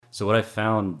So what I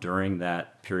found during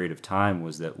that period of time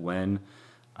was that when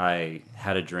I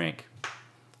had a drink,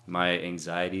 my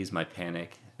anxieties, my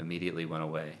panic immediately went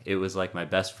away. It was like my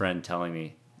best friend telling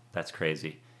me, "That's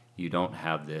crazy. You don't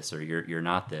have this, or you're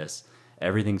not this.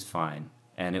 Everything's fine."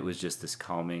 And it was just this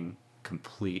calming,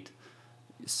 complete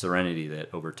serenity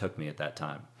that overtook me at that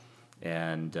time.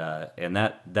 And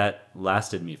that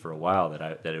lasted me for a while.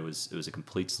 That it was a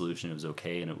complete solution. It was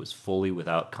okay, and it was fully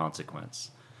without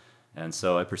consequence. And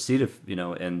so I proceeded,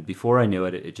 and before I knew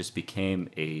it, it just became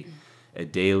a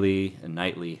daily, a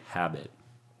nightly habit,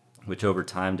 which over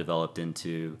time developed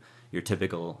into your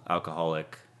typical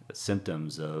alcoholic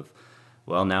symptoms of,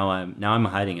 well, now I'm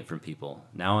hiding it from people.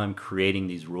 Now I'm creating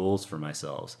these rules for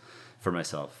myself.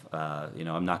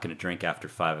 I'm not going to drink after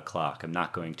 5 o'clock. I'm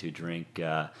not going to drink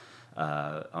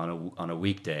on a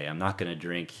weekday. I'm not going to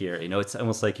drink here. It's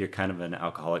almost like you're kind of an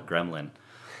alcoholic gremlin.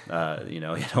 You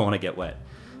don't want to get wet.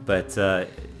 But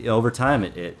over time,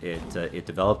 it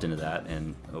developed into that,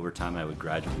 and over time, I would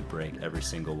gradually break every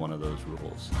single one of those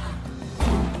rules.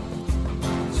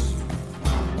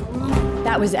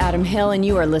 That was Adam Hill, and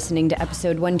you are listening to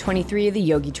episode 123 of the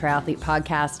Yogi Triathlete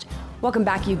Podcast. Welcome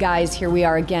back, you guys. Here we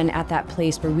are again at that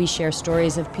place where we share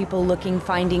stories of people looking,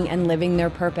 finding, and living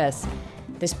their purpose.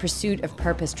 This pursuit of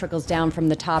purpose trickles down from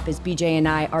the top as BJ and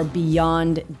I are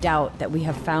beyond doubt that we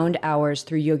have found ours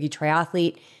through Yogi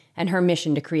Triathlete and her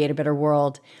mission to create a better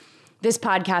world. This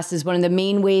podcast is one of the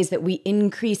main ways that we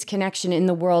increase connection in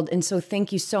the world, and so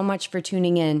thank you so much for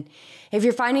tuning in. If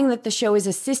you're finding that the show is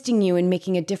assisting you in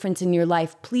making a difference in your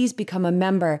life, please become a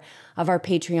member of our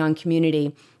Patreon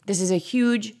community. This is a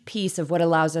huge piece of what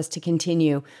allows us to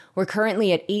continue. We're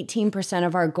currently at 18%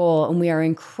 of our goal, and we are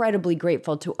incredibly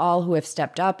grateful to all who have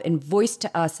stepped up and voiced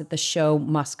to us that the show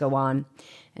must go on.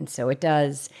 And so it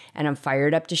does. And I'm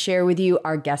fired up to share with you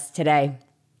our guest today.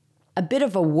 A bit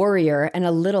of a worrier and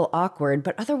a little awkward,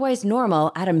 but otherwise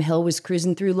normal, Adam Hill was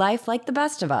cruising through life like the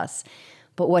best of us.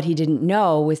 But what he didn't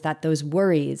know was that those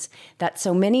worries that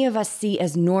so many of us see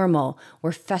as normal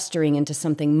were festering into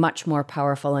something much more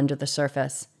powerful under the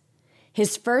surface.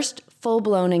 His first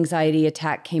full-blown anxiety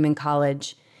attack came in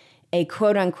college. A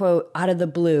quote-unquote out of the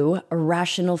blue,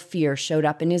 irrational fear showed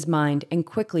up in his mind and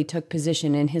quickly took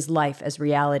position in his life as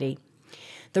reality.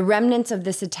 The remnants of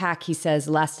this attack, he says,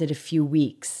 lasted a few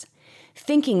weeks.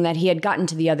 Thinking that he had gotten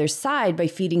to the other side by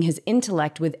feeding his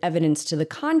intellect with evidence to the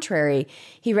contrary,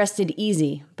 he rested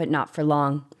easy, but not for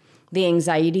long. The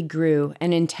anxiety grew,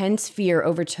 and intense fear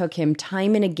overtook him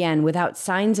time and again without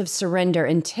signs of surrender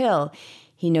until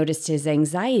he noticed his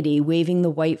anxiety waving the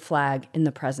white flag in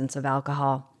the presence of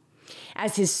alcohol.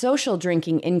 As his social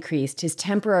drinking increased, his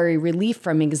temporary relief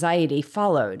from anxiety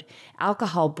followed.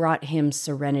 Alcohol brought him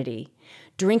serenity.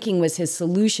 Drinking was his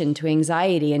solution to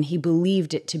anxiety, and he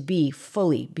believed it to be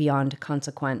fully beyond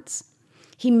consequence.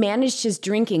 He managed his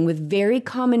drinking with very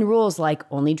common rules like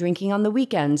only drinking on the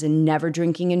weekends and never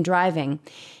drinking and driving.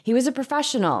 He was a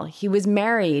professional. He was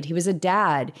married. He was a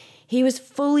dad. He was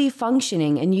fully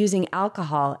functioning and using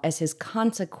alcohol as his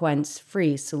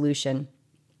consequence-free solution.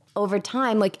 Over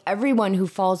time, like everyone who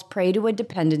falls prey to a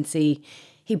dependency,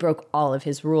 he broke all of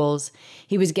his rules.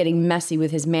 He was getting messy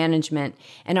with his management,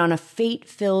 and on a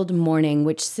fate-filled morning,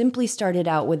 which simply started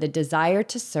out with a desire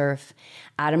to surf,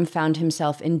 Adam found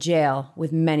himself in jail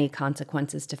with many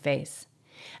consequences to face.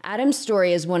 Adam's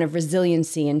story is one of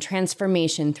resiliency and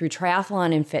transformation through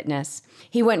triathlon and fitness.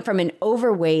 He went from an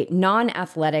overweight,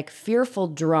 non-athletic, fearful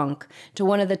drunk to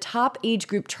one of the top age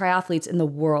group triathletes in the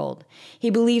world. He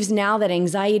believes now that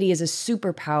anxiety is a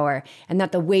superpower and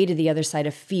that the way to the other side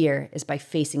of fear is by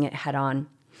facing it head on.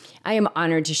 I am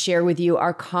honored to share with you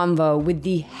our convo with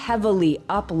the heavily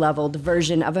up-leveled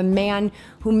version of a man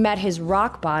who met his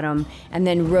rock bottom and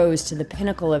then rose to the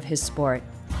pinnacle of his sport,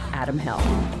 Adam Hill.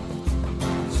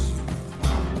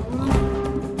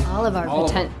 All of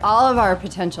our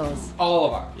potentials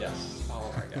are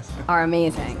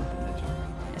amazing,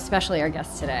 especially our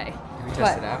guest today. Can we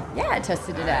test it out? Yeah,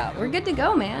 tested it out. We're good to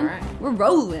go, man. All right. We're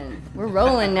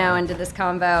rolling now into this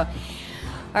combo.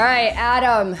 All right,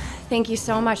 Adam, thank you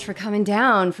so much for coming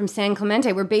down from San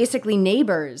Clemente. We're basically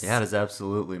neighbors. Yeah, it is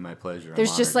absolutely my pleasure.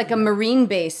 There's just like a marine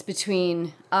base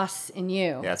between us and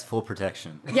you. Yeah, it's full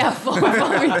protection. Yeah,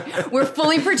 we're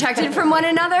fully protected from one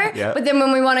another. Yep. But then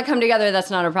when we want to come together,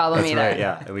 that's not a problem either. Right,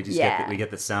 yeah. And we just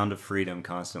get the sound of freedom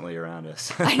constantly around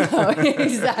us. I know,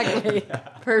 exactly. Yeah.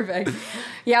 Perfect.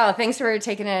 Yeah, well, thanks for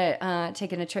taking a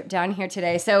trip down here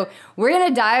today. So we're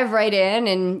gonna dive right in,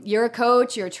 and you're a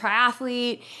coach, you're a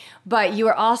triathlete, but you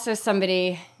are also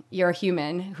somebody, you're a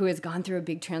human who has gone through a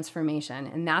big transformation,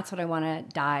 and that's what I want to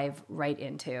dive right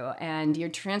into. And your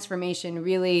transformation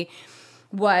really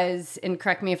was, and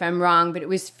correct me if I'm wrong, but it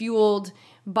was fueled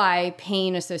by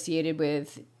pain associated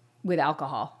with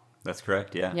alcohol. That's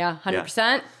correct. Yeah. Yeah.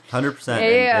 100%. 100%.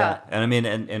 Yeah. And I mean,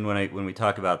 and when we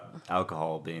talk about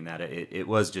alcohol being that, it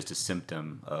was just a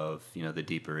symptom of, the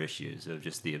deeper issues of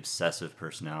just the obsessive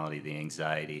personality, the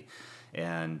anxiety,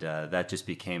 and that just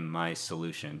became my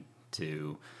solution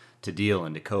to deal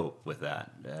and to cope with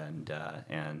that.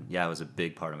 And yeah, it was a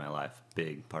big part of my life,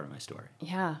 big part of my story.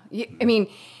 Yeah. I mean,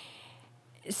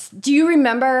 do you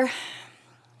remember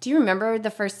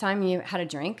the first time you had a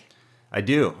drink? I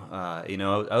do. I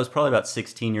was probably about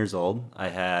 16 years old. I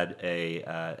had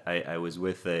I was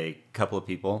with a couple of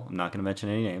people. I'm not going to mention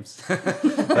any names.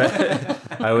 But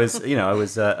I was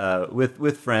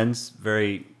with friends,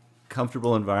 very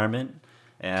comfortable environment,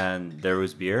 and there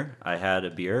was beer. I had a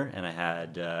beer, and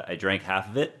I drank half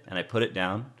of it, and I put it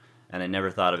down, and I never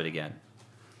thought of it again.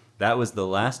 That was the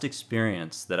last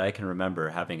experience that I can remember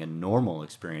having a normal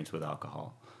experience with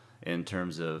alcohol, in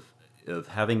terms of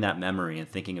having that memory and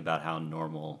thinking about how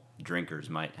normal drinkers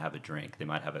might have a drink. They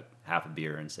might have half a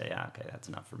beer and say, okay, that's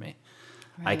enough for me.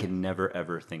 Right. I can never,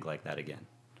 ever think like that again.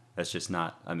 That's just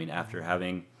not, after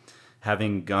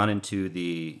having gone into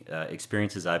the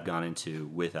experiences I've gone into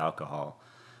with alcohol,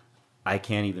 I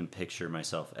can't even picture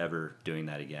myself ever doing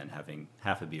that again, having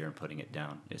half a beer and putting it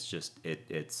down. It's just,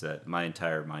 it's my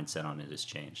entire mindset on it has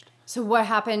changed. So what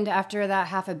happened after that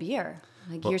half a beer?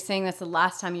 You're saying that's the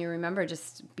last time you remember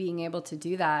just being able to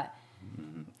do that.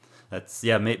 That's,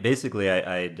 yeah, basically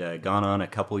I'd gone on a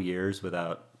couple years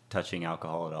without touching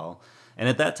alcohol at all. And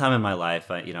at that time in my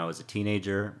life, I was a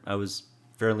teenager. I was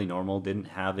fairly normal, didn't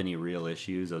have any real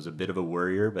issues. I was a bit of a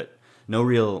worrier, but no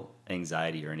real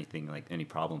anxiety or anything, like any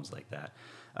problems like that.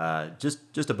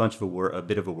 Just a bunch of a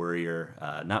bit of a worrier,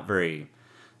 not very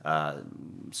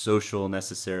social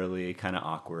necessarily, kind of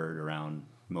awkward around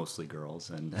mostly girls,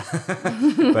 and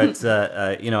but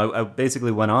I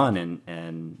basically went on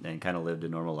and kind of lived a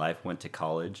normal life. Went to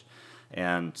college,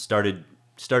 and started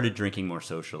drinking more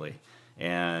socially,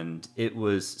 and it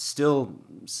was still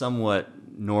somewhat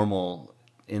normal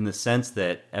in the sense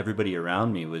that everybody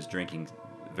around me was drinking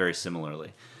very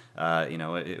similarly.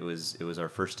 It was our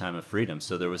first time of freedom,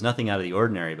 so there was nothing out of the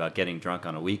ordinary about getting drunk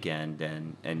on a weekend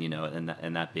and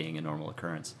that being a normal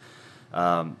occurrence.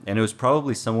 And it was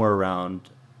probably somewhere around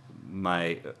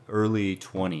my early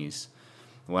 20s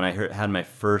when I had my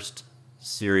first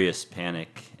serious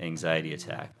panic anxiety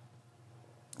attack.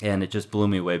 And it just blew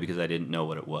me away because I didn't know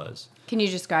what it was. Can you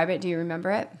describe it? Do you remember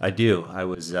it? I do. I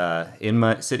was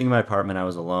sitting in my apartment. I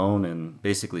was alone and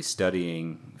basically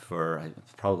studying for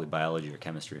probably biology or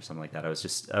chemistry or something like that.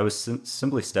 I was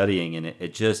simply studying, and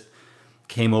it just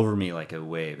came over me like a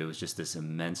wave. It was just this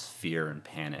immense fear and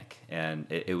panic, and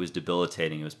it was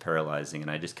debilitating. It was paralyzing,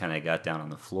 and I just kind of got down on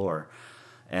the floor.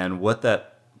 And what the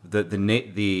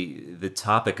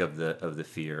topic of the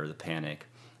fear, the panic,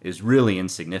 is really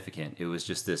insignificant. It was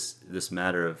just this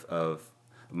matter of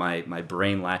my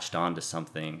brain latched onto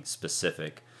something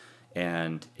specific,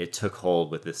 and it took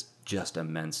hold with this just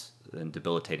immense and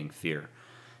debilitating fear.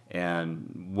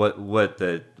 And what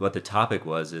the topic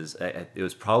was is it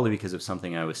was probably because of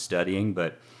something I was studying,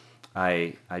 but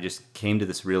I just came to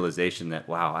this realization that,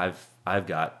 wow, I've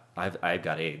got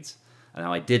AIDS. And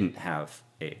now I didn't have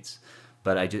AIDS,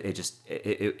 but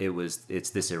it's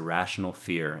this irrational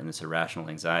fear and this irrational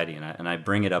anxiety, and I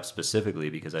bring it up specifically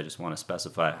because I just want to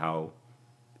specify how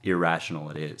irrational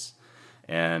it is,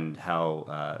 and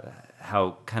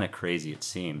how kind of crazy it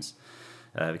seems,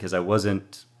 because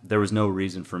there was no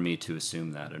reason for me to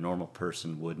assume that. A normal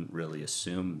person wouldn't really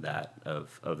assume that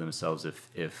of themselves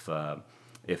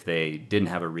if they didn't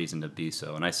have a reason to be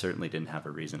so, and I certainly didn't have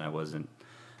a reason. I wasn't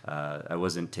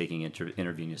taking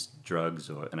intravenous drugs,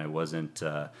 and I wasn't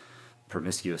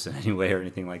promiscuous in any way or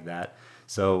anything like that.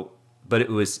 So, but it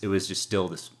was just still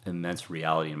this immense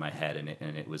reality in my head,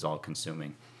 and it was all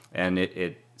consuming.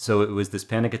 And so it was this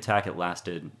panic attack. It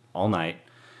lasted all night,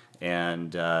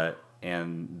 and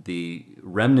the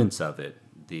remnants of it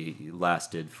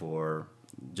lasted for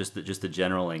just the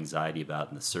general anxiety about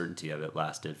and the certainty of it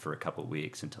lasted for a couple of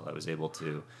weeks until I was able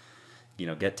to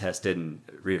get tested and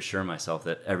reassure myself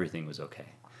that everything was okay.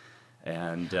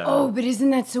 And but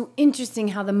isn't that so interesting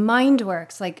how the mind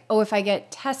works? Like, if I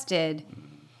get tested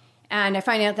and I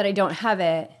find out that I don't have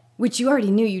it, which you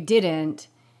already knew you didn't,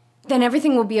 then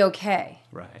everything will be okay.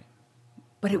 Right.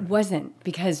 But it wasn't,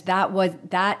 because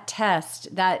that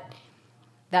test, that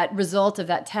result of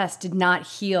that test did not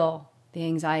heal the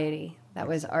anxiety that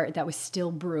was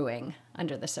still brewing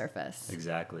under the surface.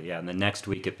 Exactly. Yeah. And the next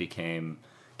week it became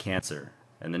cancer,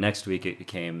 and the next week it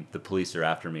became the police are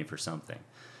after me for something,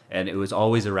 and it was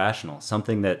always irrational.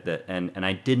 Something and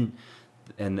I didn't,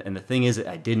 and the thing is,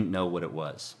 I didn't know what it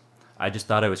was. I just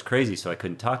thought I was crazy, so I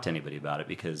couldn't talk to anybody about it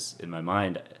because in my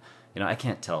mind, I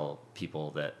can't tell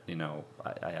people that,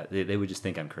 they would just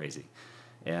think I'm crazy.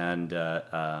 And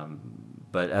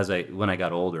but when I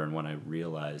got older and when I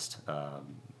realized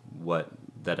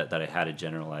that I had a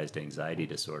generalized anxiety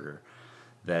disorder,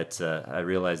 that I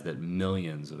realized that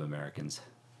millions of Americans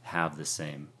have the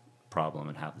same problem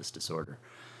and have this disorder,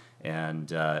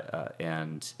 and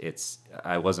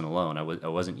I wasn't alone. I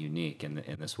wasn't unique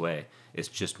in this way. It's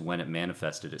just when it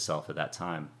manifested itself at that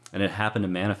time, and it happened to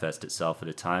manifest itself at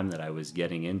a time that I was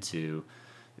getting into,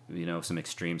 some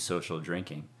extreme social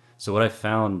drinking. So what I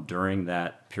found during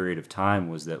that period of time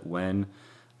was that when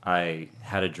I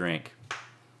had a drink,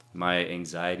 my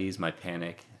anxieties, my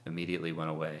panic immediately went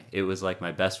away. It was like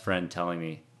my best friend telling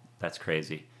me, "That's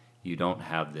crazy. You don't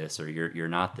have this, or you're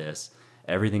not this.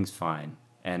 Everything's fine."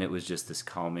 And it was just this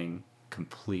calming,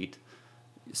 complete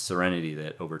serenity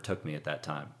that overtook me at that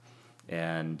time.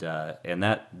 And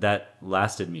that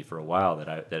lasted me for a while.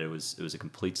 That it was a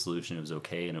complete solution. It was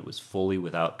okay, and it was fully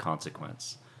without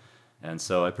consequence. And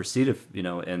so I proceeded,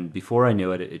 and before I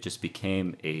knew it, it just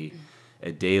became a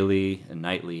daily, a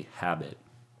nightly habit,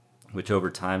 which over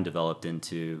time developed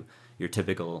into your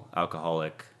typical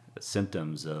alcoholic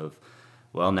symptoms of,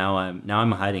 well, now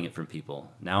I'm hiding it from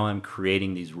people. Now I'm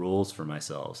creating these rules for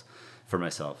myself.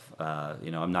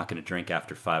 I'm not going to drink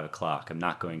after 5 o'clock. I'm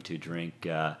not going to drink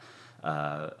on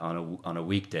a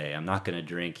weekday. I'm not going to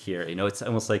drink here. It's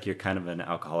almost like you're kind of an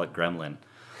alcoholic gremlin.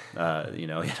 You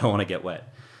don't want to get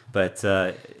wet. But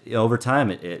over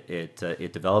time,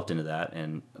 it developed into that,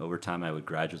 and over time, I would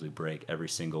gradually break every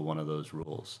single one of those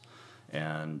rules,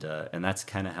 and that's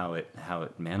kind of how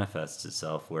it manifests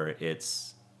itself, where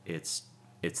it's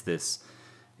this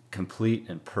complete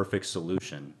and perfect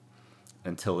solution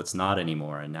until it's not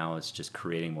anymore, and now it's just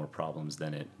creating more problems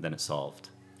than it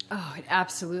solved. Oh, it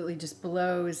absolutely just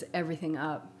blows everything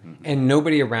up. Mm-hmm. And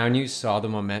nobody around you saw the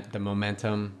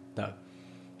momentum,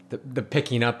 the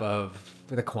picking up of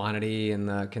the quantity and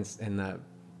the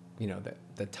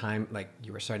time, like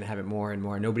you were starting to have it more and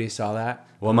more. Nobody saw that.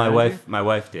 Well, my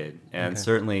wife did, and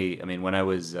certainly, I mean, when I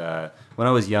was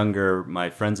younger, my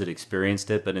friends had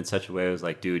experienced it, but in such a way, I was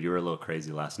like, dude, you were a little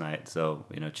crazy last night, so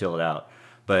chill it out.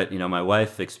 But my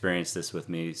wife experienced this with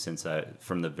me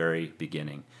from the very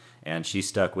beginning, and she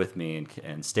stuck with me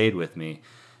and stayed with me,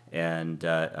 and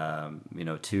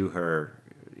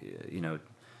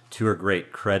to her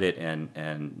great credit, and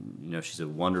she's a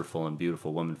wonderful and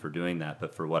beautiful woman for doing that.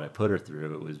 But for what I put her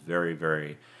through, it was very,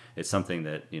 very. It's something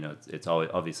that it's always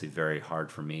obviously very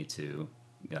hard for me to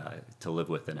live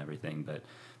with and everything. But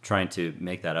trying to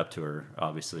make that up to her,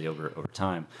 obviously over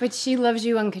time. But she loves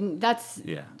you that's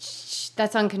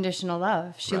unconditional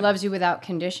love. She loves you without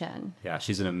condition. Yeah,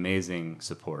 she's an amazing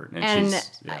support, and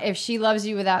if she loves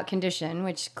you without condition,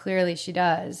 which clearly she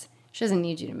does. She doesn't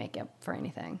need you to make up for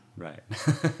anything. Right.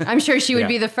 I'm sure she would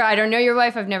be the first. I don't know your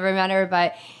wife. I've never met her,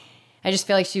 but I just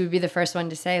feel like she would be the first one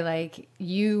to say, like,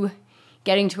 you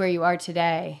getting to where you are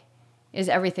today is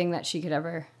everything that she could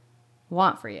ever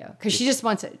want for you. Because she just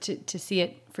wants it to see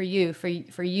it for you, for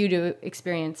you to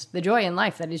experience the joy in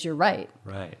life that is your right.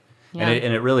 Right. Yeah.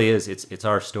 And it really is. It's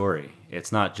our story.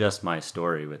 It's not just my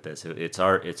story with this. It's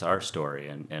our story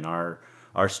and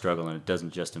our struggle, and it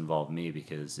doesn't just involve me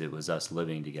because it was us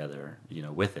living together,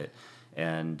 with it,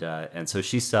 and so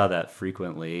she saw that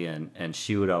frequently, and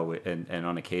she would always, and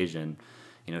on occasion,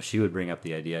 she would bring up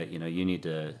the idea, you need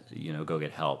to, go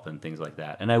get help and things like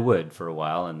that, and I would for a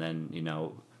while, and then,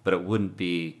 but it wouldn't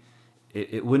be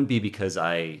because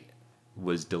I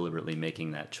was deliberately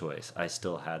making that choice. I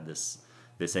still had this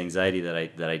anxiety that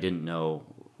I didn't know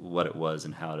what it was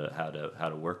and how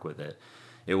to work with it.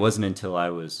 It wasn't until I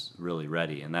was really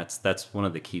ready, and that's one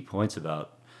of the key points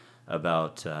about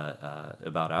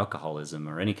alcoholism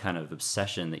or any kind of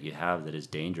obsession that you have that is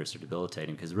dangerous or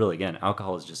debilitating. Because really, again,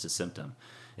 alcohol is just a symptom.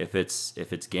 If it's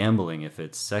gambling, if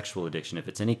it's sexual addiction, if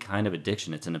it's any kind of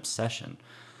addiction, it's an obsession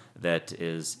that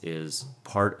is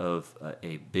part of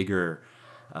a bigger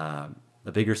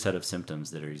set of symptoms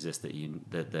that exist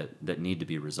that need to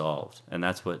be resolved, and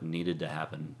that's what needed to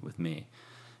happen with me.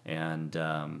 And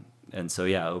so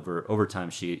over time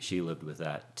she lived with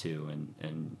that too,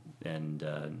 and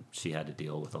she had to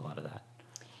deal with a lot of that.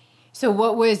 So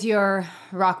what was your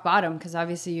rock bottom? Because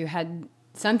obviously you had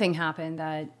something happen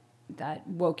that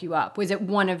woke you up. Was it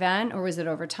one event, or was it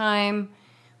over time?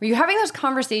 Were you having those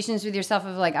conversations with yourself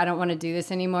of like, I don't want to do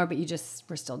this anymore, but you just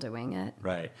were still doing it?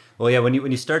 Right. Well, yeah. When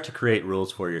you start to create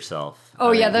rules for yourself.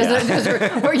 Oh, yeah, those are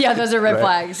red right?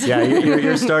 flags. Yeah,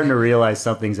 you're starting to realize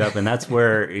something's up, and that's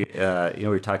where we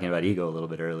were talking about ego a little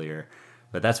bit earlier.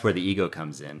 But that's where the ego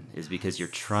comes in, is because you're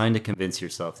trying to convince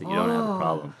yourself that you don't have a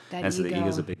problem. And so the ego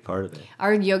is a big part of it.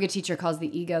 Our yoga teacher calls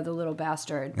the ego the little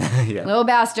bastard. Yeah. Little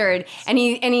bastard. And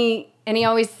he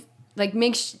always like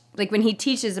makes, like when he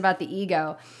teaches about the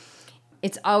ego,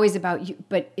 it's always about you,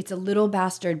 but it's a little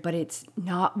bastard, but it's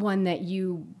not one that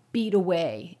you beat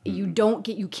away. Mm-hmm.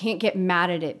 You can't get mad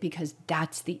at it, because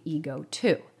that's the ego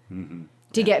too. Mm-hmm.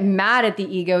 To get mad at the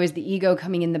ego is the ego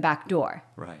coming in the back door.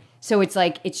 Right. So it's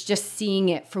like, it's just seeing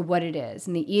it for what it is.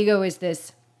 And the ego is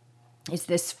this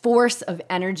force of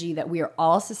energy that we are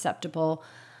all susceptible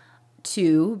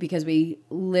to, because we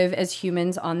live as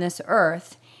humans on this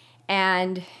earth,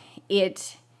 and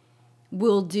it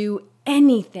will do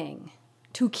anything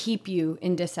to keep you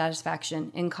in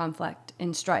dissatisfaction, in conflict,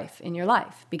 in strife in your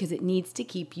life, because it needs to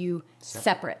keep you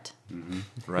separate. Mm-hmm.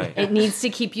 Right. It needs to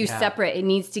keep you separate. It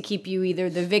needs to keep you either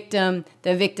the victim, the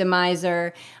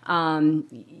victimizer,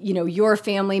 your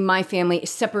family, my family.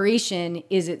 Separation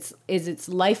is its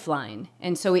lifeline.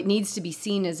 And so it needs to be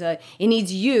seen it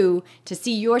needs you to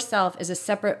see yourself as a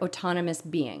separate, autonomous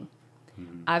being.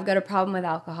 I've got a problem with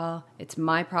alcohol. It's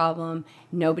my problem.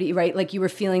 Nobody, right? Like you were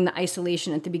feeling the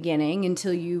isolation at the beginning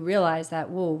until you realize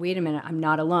that, whoa, wait a minute, I'm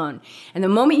not alone. And the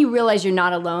moment you realize you're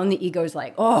not alone, the ego's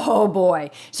like, oh boy.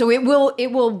 So it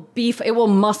will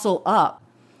muscle up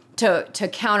to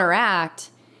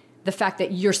counteract the fact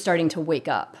that you're starting to wake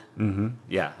up. Mm-hmm.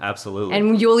 Yeah, absolutely.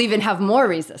 And you'll even have more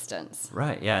resistance.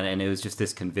 Right. Yeah. And it was just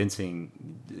this convincing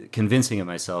of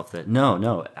myself that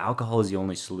no, alcohol is the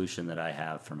only solution that I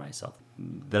have for myself,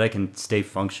 that I can stay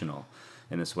functional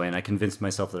in this way. And I convinced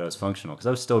myself that I was functional because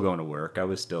I was still going to work. I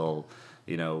was still,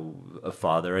 a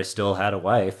father. I still had a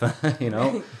wife,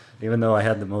 even though I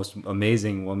had the most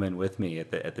amazing woman with me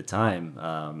at the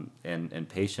time, and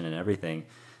patient and everything.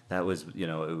 That was,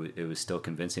 it was still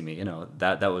convincing me,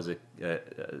 that was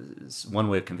one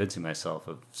way of convincing myself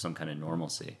of some kind of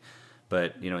normalcy.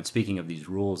 But, and speaking of these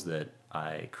rules that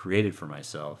I created for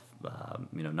myself,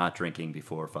 not drinking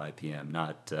before 5 p.m.,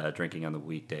 not drinking on the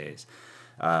weekdays.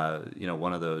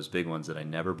 One of those big ones that I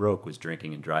never broke was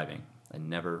drinking and driving. I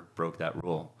never broke that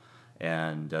rule.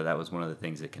 And that was one of the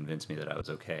things that convinced me that I was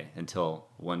okay, until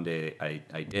one day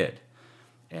I did.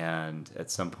 And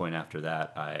at some point after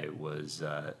that, I was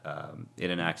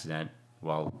in an accident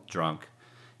while drunk,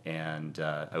 and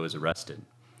I was arrested,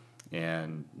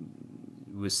 and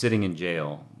was sitting in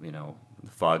jail. The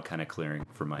fog kind of clearing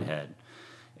from my head,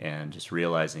 and just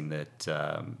realizing that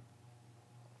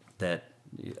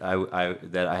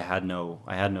I had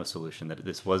no solution. That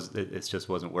it just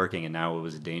wasn't working, and now it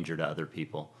was a danger to other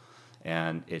people,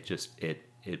 and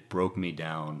it broke me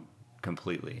down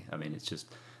completely. I mean, it's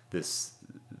just this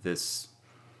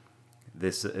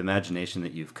imagination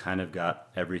that you've kind of got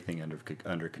everything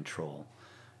under control,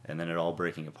 and then it all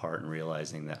breaking apart and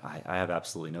realizing that I have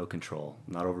absolutely no control,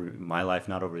 not over my life,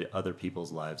 not over other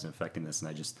people's lives, and affecting this. And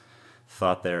I just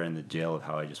thought there in the jail of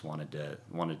how I just wanted to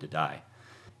die,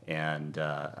 and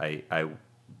I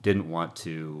didn't want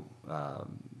to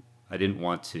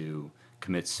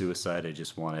commit suicide. I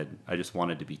just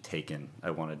wanted to be taken.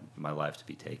 I wanted my life to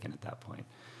be taken at that point.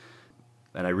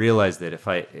 And I realized that if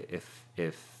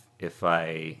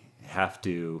I have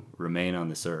to remain on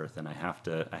this earth, and I have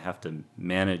to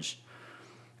manage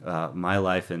my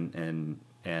life and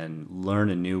learn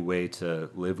a new way to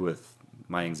live with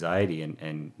my anxiety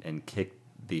and kick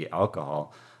the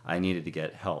alcohol, I needed to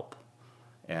get help.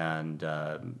 And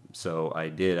so I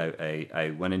did.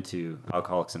 I went into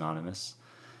Alcoholics Anonymous,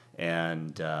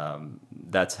 and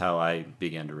that's how I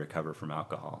began to recover from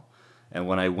alcohol. And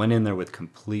when I went in there with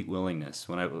complete willingness,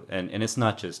 and it's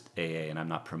not just AA, and I'm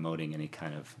not promoting any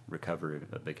kind of recovery,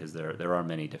 because there are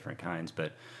many different kinds,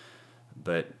 but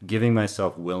giving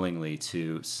myself willingly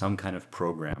to some kind of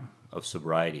program of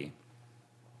sobriety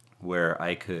where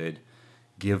I could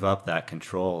give up that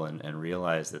control and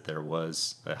realize that there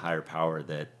was a higher power,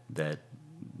 that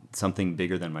something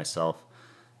bigger than myself,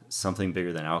 something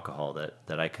bigger than alcohol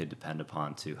that I could depend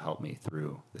upon to help me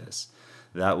through this.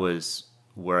 That was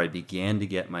where I began to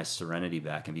get my serenity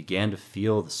back, and began to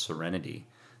feel the serenity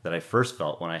that I first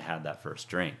felt when I had that first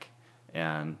drink.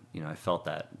 And, I felt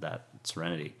that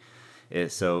serenity.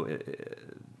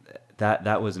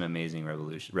 That was an amazing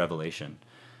revelation,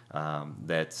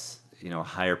 that's, a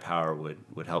higher power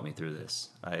would help me through this.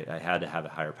 I had to have a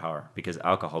higher power, because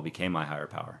alcohol became my higher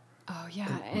power. Oh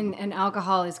yeah, and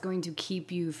alcohol is going to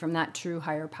keep you from that true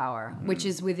higher power, which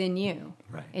is within you.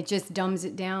 Right. It just dumbs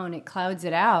it down, it clouds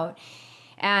it out.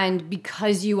 And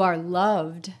because you are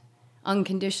loved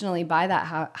unconditionally by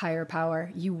that higher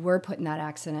power, you were put in that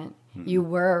accident. You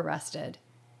were arrested.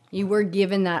 You were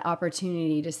given that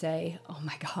opportunity to say, oh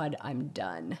my God, I'm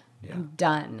done. Yeah. I'm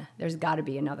done. There's got to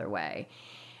be another way.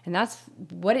 And that's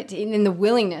what in the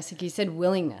willingness, like you said,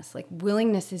 willingness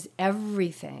is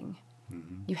everything.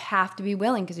 You have to be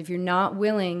willing, because if you're not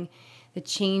willing, the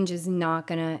change is not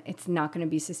going to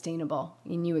be sustainable.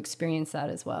 And you experience that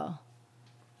as well.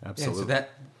 Absolutely. Yeah,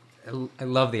 so I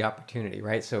love the opportunity,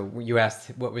 right? So you asked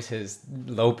what was his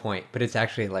low point, but it's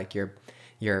actually like your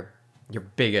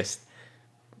biggest,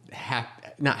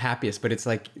 not happiest, but it's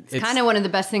like it's kind of one of the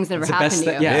best things that ever happened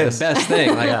to you. Yeah, the best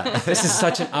thing. Like this is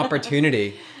such an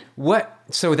opportunity.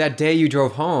 So that day you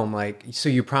drove home, like, so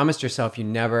you promised yourself you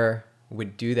never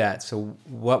would do that. So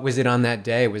what was it on that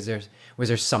day? Was there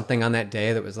something on that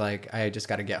day that was like, I just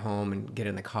got to get home and get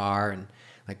in the car? And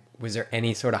like, was there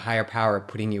any sort of higher power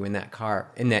putting you in that car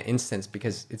in that instance?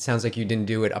 Because it sounds like you didn't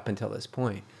do it up until this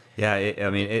point. Yeah,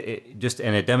 it just,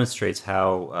 and it demonstrates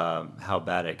how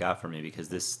bad it got for me, because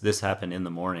this happened in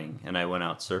the morning, and I went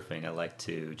out surfing. I like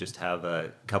to just have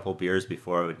a couple beers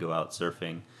before I would go out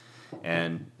surfing,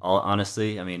 and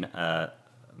honestly, I mean,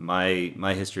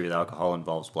 my history with alcohol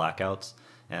involves blackouts,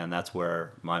 and that's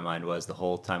where my mind was the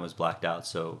whole time, was blacked out.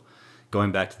 So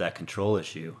going back to that control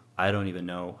issue, I don't even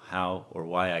know how or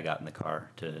why I got in the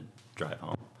car to drive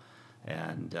home,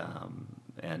 and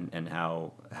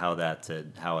how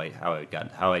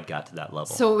I'd got to that level.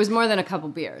 So it was more than a couple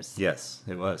beers. Yes,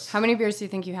 it was. How many beers do you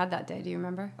think you had that day? Do you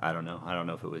remember? I don't know. I don't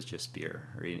know if it was just beer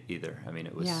or either. I mean,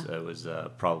 it was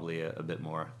probably a bit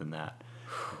more than that.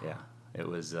 Yeah, it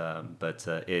was. But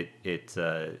it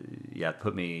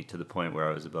put me to the point where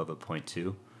I was above a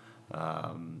 0.2.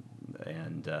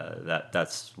 And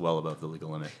that's well above the legal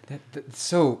limit. It's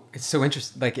so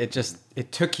interesting. Like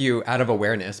it took you out of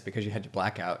awareness because you had your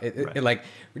blackout. It like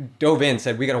dove in,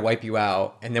 said, we got to wipe you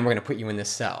out, and then we're going to put you in this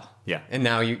cell. Yeah. And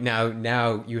now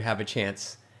you have a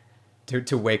chance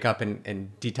to wake up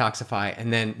and detoxify,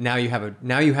 and then now you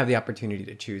have the opportunity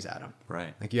to choose, Adam.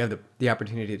 Right. Like you have the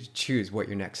opportunity to choose what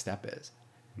your next step is.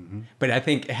 Mm-hmm. But I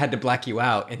think it had to black you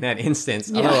out in that instance.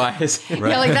 Yeah. Otherwise, yeah,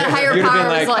 like that higher power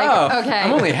was like, okay,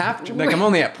 I'm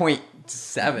only at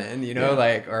 0.7,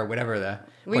 like, or whatever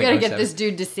we got to get this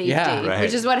dude to safety,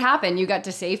 which is what happened. You got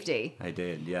to safety. I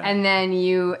did, yeah. And then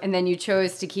you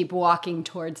chose to keep walking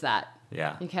towards that.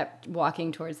 Yeah. You kept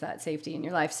walking towards that safety in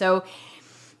your life. So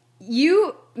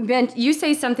you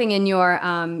say something in your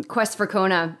Quest for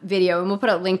Kona video, and we'll put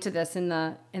a link to this in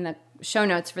the show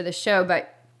notes for the show,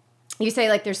 but you say,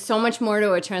 like, there's so much more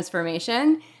to a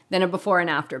transformation than a before and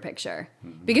after picture.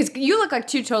 Mm-hmm. Because you look like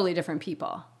two totally different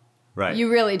people. Right. You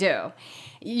really do.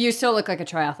 You still look like a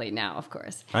triathlete now, of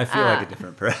course. I feel like a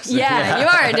different person. Yeah, you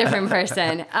are a different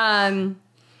person.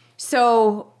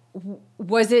 So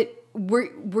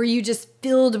were you just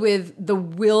filled with the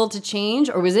will to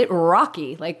change, or was it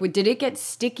rocky? Like, did it get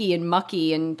sticky and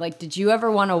mucky? And, like, did you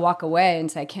ever want to walk away and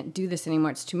say, I can't do this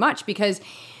anymore, it's too much? Because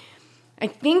I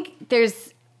think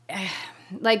there's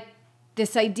like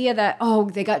this idea that,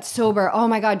 they got sober. Oh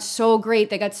my God, so great.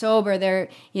 They got sober. They're,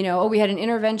 we had an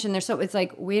intervention. It's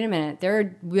like, wait a minute.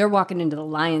 We're walking into the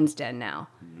lion's den now,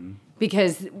 mm-hmm.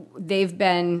 because they've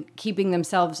been keeping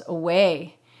themselves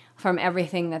away from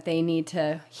everything that they need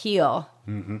to heal.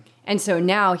 Mm-hmm. And so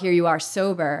now here you are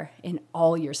sober and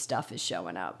all your stuff is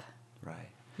showing up. Right.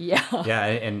 Yeah. Yeah.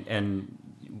 And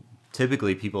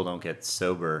typically people don't get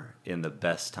sober in the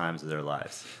best times of their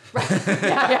lives. Right.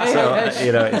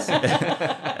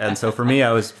 And so for me,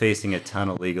 I was facing a ton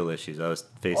of legal issues. I was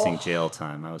facing jail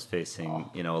time. I was facing,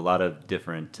 a lot of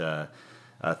different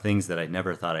things that I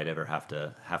never thought I'd ever have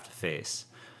to face.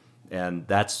 And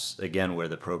that's, again, where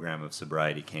the program of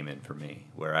sobriety came in for me,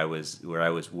 where I was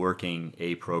working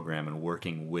a program and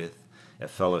working with a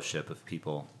fellowship of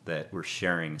people that were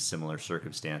sharing similar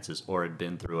circumstances or had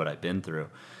been through what I've been through.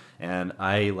 And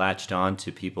I latched on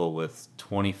to people with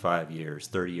 25 years,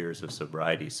 30 years of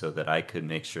sobriety so that I could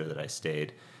make sure that I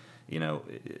stayed,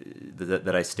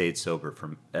 that I stayed sober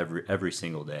from every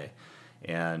single day.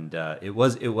 And it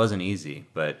wasn't easy,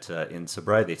 but in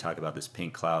sobriety they talk about this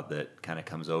pink cloud that kind of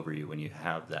comes over you when you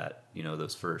have that,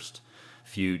 those first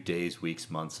few days, weeks,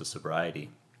 months of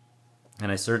sobriety.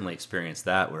 And I certainly experienced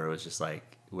that, where it was just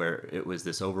like, where it was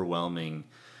this overwhelming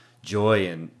joy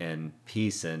and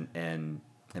peace and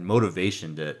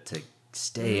motivation to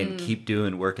stay and keep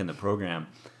doing work in the program,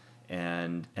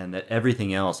 and that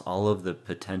everything else, all of the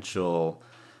potential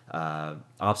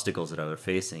obstacles that I was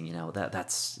facing,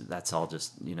 that's all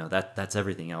just, that's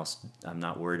everything else. I'm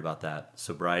not worried about that.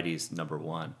 Sobriety is number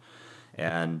one.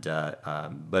 And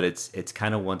but it's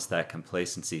kind of once that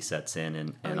complacency sets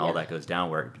in and all that goes down,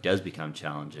 where it does become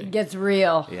challenging. It gets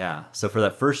real. Yeah. So for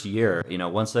that first year,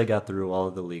 once I got through all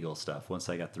of the legal stuff, once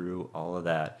I got through all of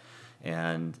that,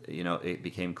 and it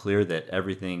became clear that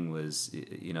everything was,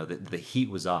 the heat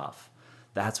was off.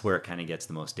 That's where it kind of gets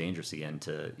the most dangerous again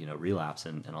to relapse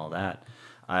and all that.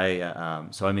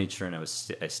 So I made sure, and I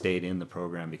stayed in the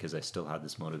program because I still had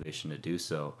this motivation to do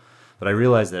so. But I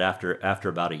realized that after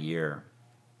about a year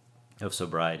of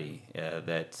sobriety,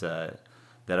 that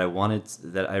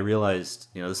I realized,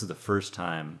 this is the first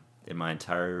time in my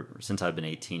since I've been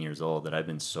 18 years old, that I've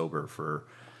been sober for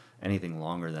anything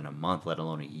longer than a month, let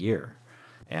alone a year.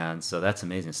 And so that's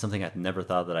amazing. It's something I never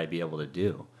thought that I'd be able to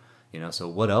do. So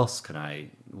what else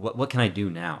what can I do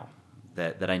now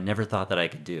that I never thought that I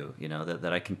could do,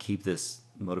 that I can keep this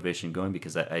motivation going,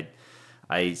 because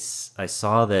I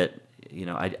saw that,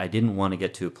 I didn't want to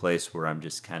get to a place where I'm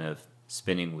just kind of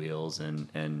spinning wheels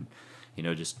and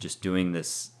just doing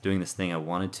this thing. I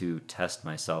wanted to test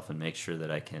myself and make sure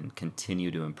that I can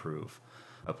continue to improve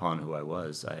upon who I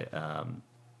was.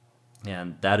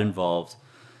 And that involved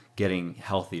getting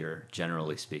healthier,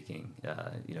 generally speaking,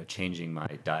 changing my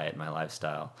diet, my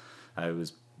lifestyle. I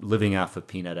was living off of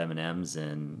peanut M&Ms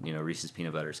and Reese's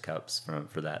peanut butter cups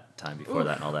for that time before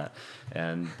that and all that,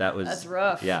 and that's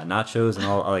rough. Yeah, nachos and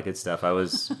all that good stuff. I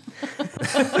was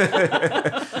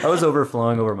I was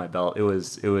overflowing over my belt. It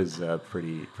was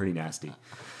pretty nasty,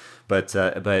 but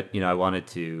I wanted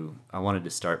to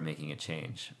start making a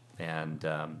change, and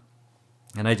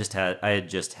I had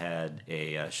just had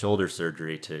a shoulder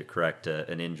surgery to correct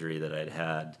an injury that I'd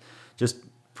had just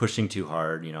pushing too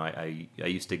hard. I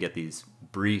used to get these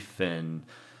brief and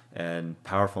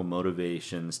powerful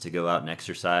motivations to go out and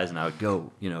exercise, and I would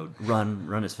go,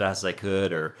 run as fast as I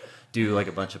could, or do like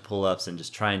a bunch of pull-ups and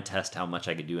just try and test how much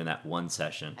I could do in that one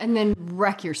session. And then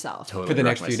wreck yourself. Totally for the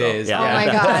next few days. Yeah. Oh my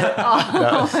God.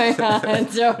 Oh my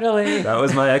God. Totally. That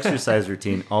was my exercise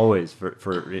routine always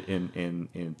for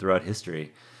in throughout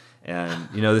history. And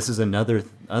this is another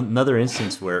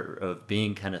instance of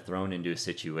being kind of thrown into a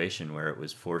situation where it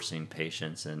was forcing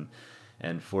patience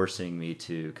and forcing me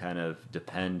to kind of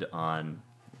depend on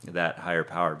that higher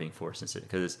power, being forced into it.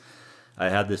 Because I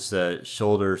had this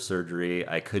shoulder surgery.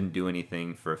 I couldn't do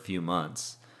anything for a few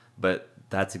months, but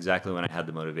that's exactly when I had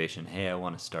the motivation. Hey, I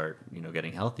want to start,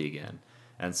 getting healthy again.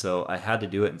 And so I had to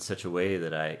do it in such a way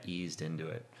that I eased into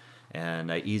it.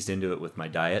 And I eased into it with my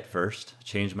diet first,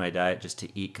 changed my diet just to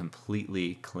eat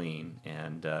completely clean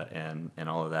and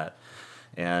all of that.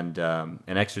 And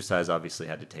exercise obviously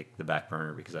had to take the back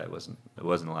burner because I wasn't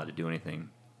allowed to do anything.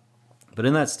 But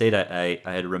in that state, I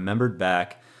had remembered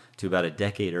back to about a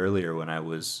decade earlier when I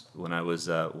was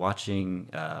watching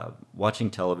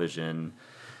television,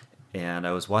 and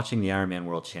I was watching the Ironman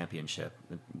World Championship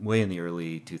way in the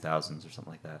early 2000s or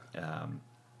something like that.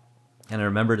 And I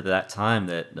remembered at that time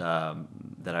that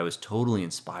I was totally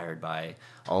inspired by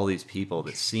all these people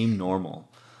that seemed normal,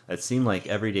 that seemed like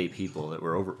everyday people that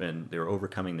were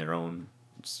overcoming their own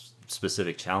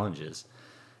specific challenges,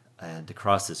 and to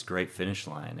cross this great finish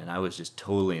line. And I was just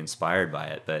totally inspired by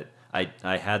it. But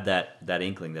I had that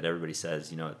inkling that everybody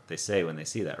says, what they say when they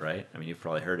see that, right? I mean, you've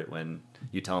probably heard it when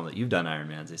you tell them that you've done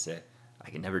Ironmans. They say, I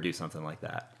can never do something like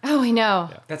that. Oh, I know.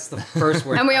 Yeah. That's the first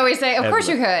word. And we always say, of course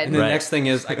you could. And the Right. next thing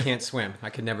is, I can't swim. I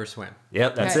could never swim.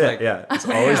 Yep, that's Right. it. Yeah, it's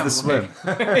always the swim.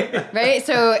 Right?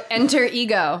 So enter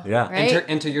ego. Yeah. Right?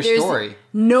 Enter your There's story.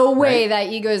 No way Right? that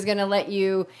ego is going to let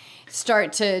you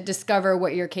start to discover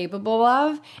what you're capable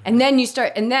of. And then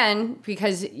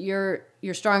because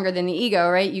you're stronger than the ego,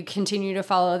 right? You continue to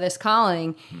follow this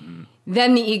calling. Mm-hmm.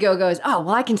 Then the ego goes, oh,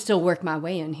 well, I can still work my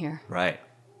way in here. Right.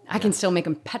 I can still make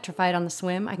them petrified on the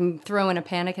swim. I can throw in a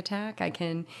panic attack. I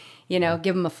can,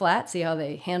 give them a flat, see how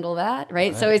they handle that,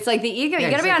 right? So it's like the ego,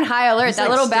 you got to be on high alert. That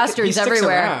little bastard's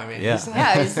everywhere. Around, man.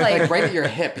 Yeah. He's like right at your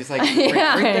hip. He's like right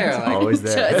there. Like, Always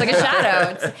there. It's like a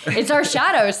shadow. It's our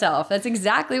shadow self. That's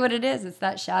exactly what it is. It's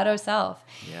that shadow self.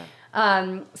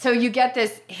 Yeah. So you get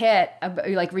this hit,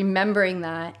 like remembering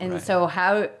that, and Right. so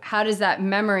how does that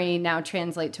memory now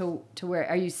translate to where?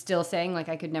 Are you still saying like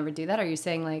I could never do that? Are you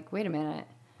saying like wait a minute?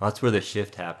 Well, that's where the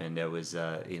shift happened. It was,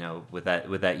 with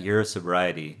that year of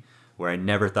sobriety, where I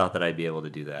never thought that I'd be able to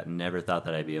do that, never thought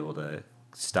that I'd be able to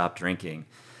stop drinking,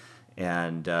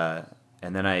 and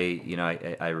then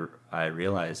I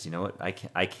realized, what,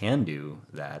 I can do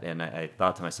that, and I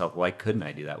thought to myself, why couldn't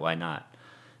I do that? Why not?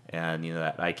 And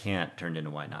that I can't turned into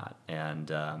why not,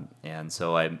 and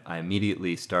so I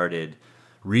immediately started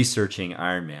researching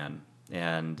Ironman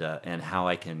and how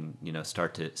I can,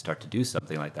 start to do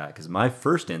something like that. Because my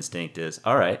first instinct is,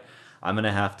 all right, I'm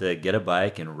gonna have to get a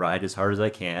bike and ride as hard as I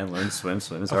can, learn to swim as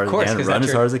hard as I can, run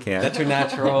as hard as I can. That's your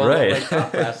natural right.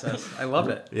 thought process. I love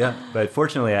it. Yeah, but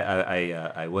fortunately,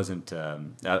 I wasn't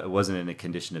in a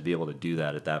condition to be able to do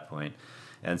that at that point.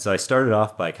 And so I started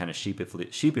off by kind of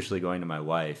sheepishly going to my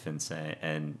wife and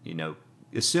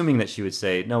assuming that she would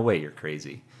say, "No way, you're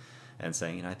crazy," and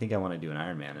saying, "I think I want to do an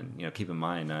Ironman." And keep in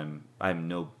mind, I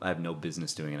have no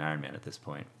business doing an Ironman at this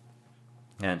point.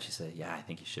 And she said, "Yeah, I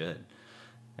think you should."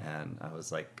 And I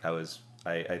was like,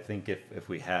 I think if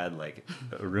we had like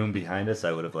a room behind us,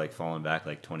 I would have like fallen back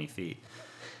like 20 feet.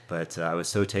 But I was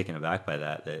so taken aback by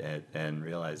that and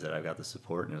realized that I've got the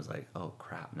support, and it was like, oh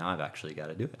crap, now I've actually got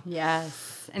to do it.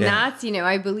 Yes. And that's,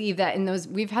 I believe that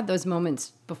we've had those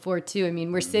moments before too. I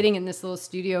mean, we're sitting in this little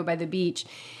studio by the beach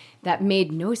that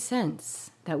made no sense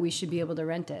that we should be able to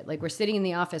rent it. Like, we're sitting in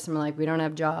the office and we're like, we don't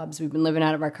have jobs. We've been living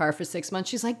out of our car for 6 months.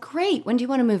 She's like, great. When do you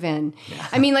want to move in? Yeah.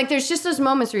 I mean, like, there's just those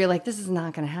moments where you're like, this is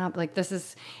not going to happen. Like,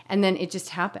 and then it just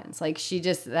happens. Like,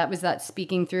 that was that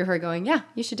speaking through her going, yeah,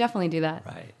 you should definitely do that.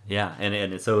 Right. Yeah.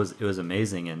 And so it was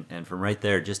amazing. And from right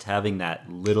there, just having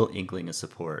that little inkling of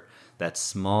support, that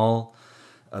small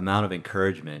amount of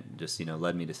encouragement just,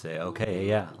 led me to say, okay,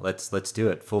 yeah, let's do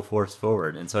it full force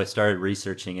forward. And so I started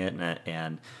researching it,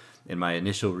 and in my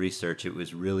initial research, it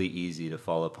was really easy to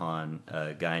fall upon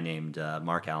a guy named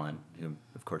Mark Allen, who,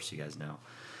 of course, you guys know,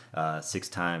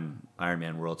 6-time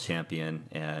Ironman world champion.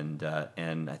 And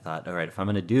I thought, all right, if I'm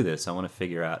going to do this, I want to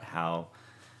figure out how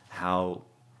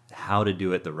to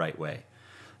do it the right way.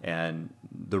 And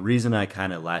the reason I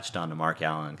kind of latched on to Mark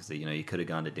Allen, because you could have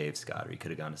gone to Dave Scott or you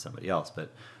could have gone to somebody else,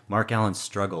 but Mark Allen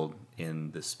struggled in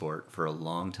this sport for a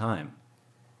long time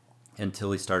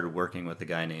until he started working with a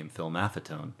guy named Phil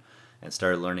Maffetone and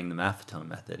started learning the Maffetone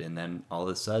method. And then all of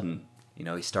a sudden,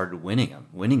 he started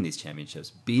winning these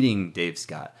championships, beating Dave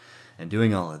Scott and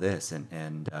doing all of this.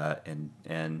 And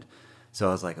so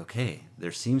I was like, okay,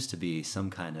 there seems to be some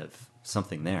kind of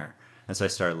something there. And so I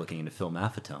started looking into Phil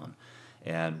Maffetone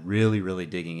and really, really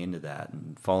digging into that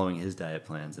and following his diet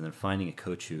plans, and then finding a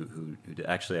coach who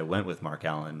actually, I went with Mark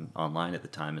Allen online at the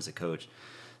time as a coach,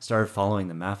 started following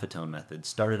the Maffetone method,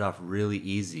 started off really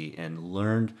easy and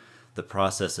learned the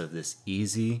process of this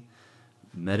easy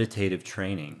meditative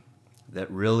training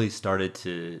that really started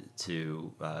to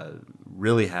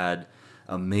really had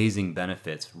amazing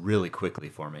benefits really quickly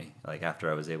for me, like after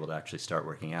I was able to actually start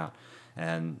working out.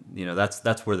 And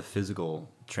that's where the physical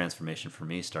transformation for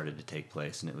me started to take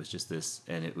place, and it was just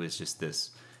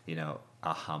this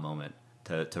aha moment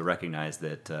to recognize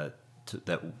that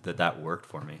that worked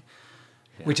for me.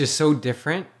 Yeah. Which is so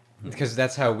different, because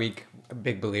that's how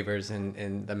big believers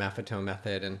in the Maffetone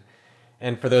method,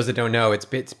 and for those that don't know,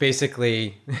 it's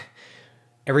basically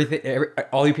everything.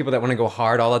 All you people that want to go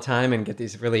hard all the time and get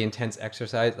these really intense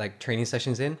exercise like training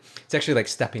sessions in, it's actually like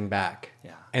stepping back.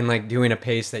 Yeah. And like doing a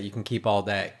pace that you can keep all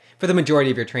day for the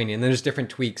majority of your training. And then there's different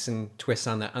tweaks and twists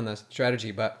on the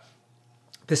strategy, but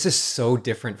this is so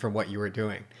different from what you were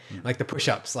doing. Like the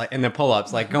push-ups, and the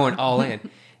pull-ups, going all in.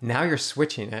 Now you're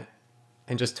switching it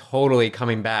and just totally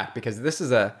coming back, because this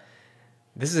is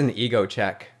an ego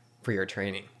check for your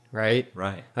training, right?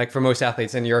 Right. Like for most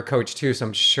athletes, and you're a coach too, so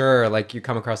I'm sure like you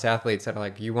come across athletes that are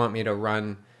like, you want me to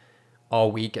run all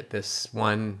week at this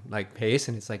one pace,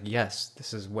 and it's like, yes,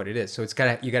 this is what it is. So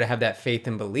you gotta have that faith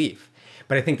and belief.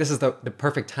 But I think this is the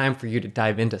perfect time for you to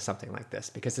dive into something like this,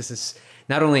 because this is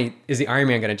not only is the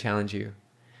Ironman going to challenge you,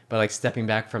 but stepping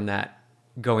back from that,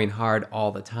 going hard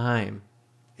all the time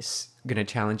is going to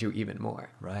challenge you even more.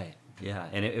 Right. Yeah.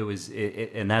 And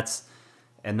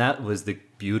and that was the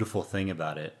beautiful thing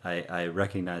about it. I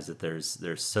recognize that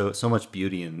there's so much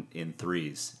beauty in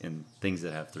threes, in things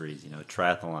that have threes.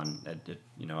 Triathlon.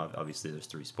 Obviously there's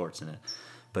 3 sports in it,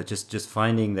 but just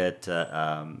finding that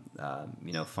that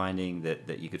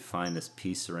you could find this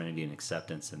peace, serenity, and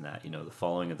acceptance in that. The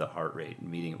following of the heart rate, and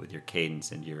meeting it with your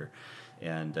cadence and your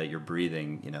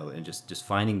breathing. And just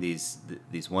finding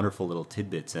these wonderful little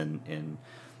tidbits in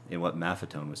what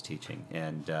Maffetone was teaching,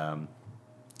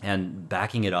 and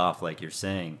backing it off, like you're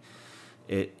saying,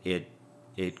 it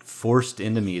forced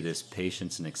into me this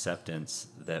patience and acceptance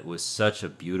that was such a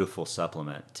beautiful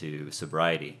supplement to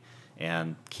sobriety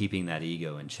and keeping that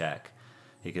ego in check,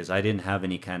 because I didn't have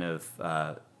any kind of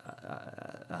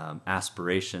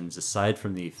aspirations aside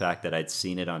from the fact that I'd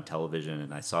seen it on television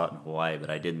and I saw it in Hawaii,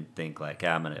 but I didn't think I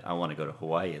want to go to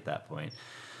Hawaii at that point.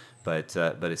 But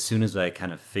as soon as I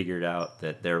kind of figured out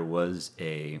that there was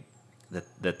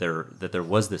that there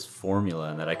was this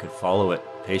formula and that I could follow it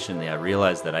patiently, I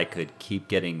realized that I could keep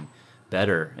getting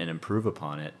better and improve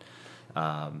upon it.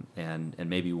 And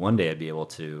maybe one day I'd be able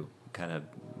to kind of,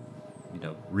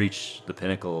 reach the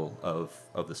pinnacle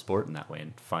of the sport in that way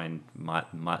and find my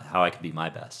how I could be my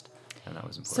best. And that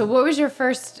was important. So what was your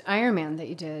first Ironman that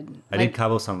you did? I did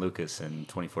Cabo San Lucas in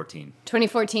 2014.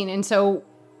 2014. And so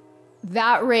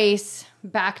that race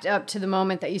backed up to the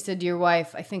moment that you said to your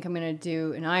wife, I think I'm going to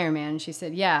do an Ironman. And she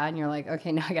said, yeah. And you're like,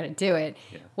 okay, now I got to do it.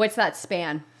 Yeah. What's that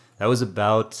span? That was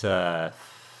about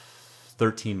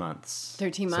 13 months.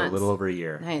 13 months. So a little over a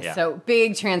year. Nice. Yeah. So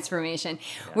big transformation.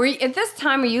 Yeah. Were you, at this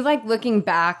time, were you like looking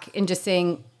back and just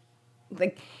saying,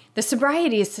 like, the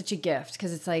sobriety is such a gift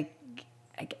because it's like,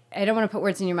 I don't want to put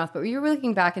words in your mouth, but you were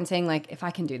looking back and saying, like, if I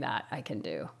can do that, I can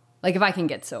do. Like, if I can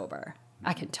get sober,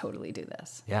 I can totally do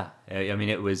this. Yeah. I mean,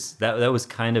 it was, that was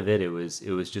kind of it. It was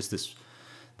just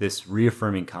this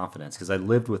reaffirming confidence, because I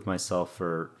lived with myself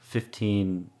for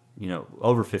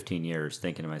over 15 years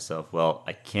thinking to myself, well,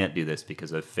 I can't do this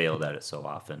because I've failed at it so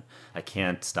often. I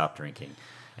can't stop drinking.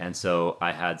 And so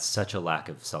I had such a lack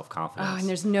of self-confidence. Oh, and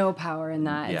there's no power in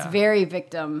that. Yeah. It's very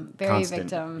victim.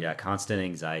 Yeah, constant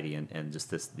anxiety and just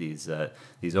these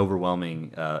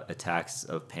overwhelming attacks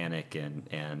of panic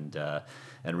and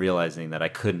realizing that I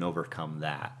couldn't overcome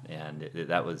that. And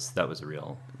that was a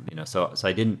real,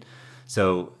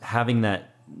 so having that,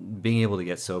 being able to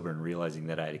get sober and realizing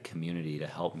that I had a community to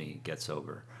help me get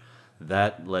sober,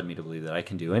 that led me to believe that I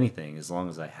can do anything as long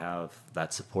as I have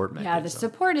that support mechanism. Yeah, the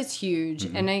support is huge.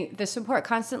 Mm-hmm. And the support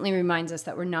constantly reminds us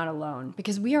that we're not alone,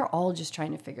 because we are all just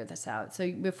trying to figure this out.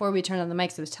 So before we turned on the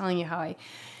mics, I was telling you how I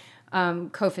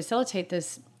co-facilitate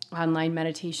this online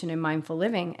meditation and mindful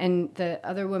living. And the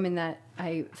other women that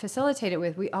I facilitate it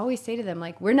with, we always say to them,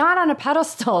 like, we're not on a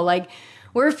pedestal. Like,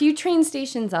 we're a few train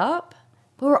stations up,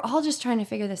 but we're all just trying to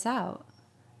figure this out.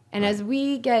 And right. as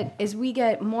we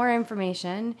get more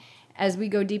information, as we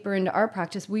go deeper into our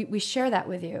practice, we share that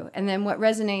with you. And then what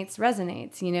resonates,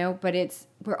 but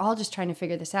we're all just trying to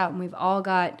figure this out. And we've all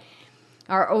got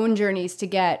our own journeys to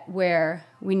get where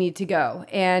we need to go.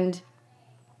 And,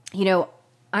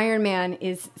 Ironman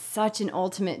is such an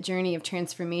ultimate journey of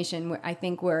transformation. Where I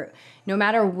think no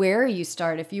matter where you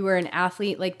start, if you were an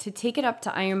athlete, like, to take it up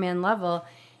to Ironman level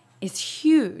is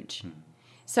huge.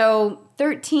 So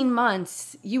 13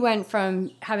 months, you went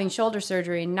from having shoulder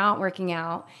surgery, not working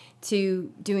out,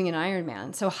 to doing an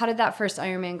Ironman. So how did that first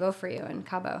Ironman go for you in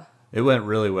Cabo? It went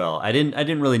really well. I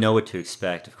didn't really know what to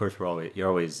expect. Of course, you're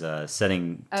always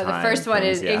setting time. The first one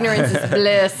is ignorance is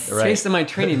bliss. Right. Based on my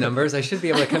training numbers, I should be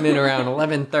able to come in around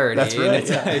 11:30. That's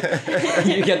right. Like,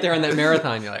 you get there on that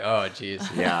marathon, you're like, oh, geez.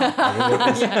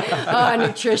 Yeah.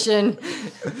 Nutrition.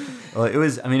 Well, it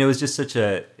was just such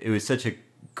a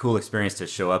cool experience to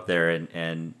show up there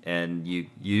and you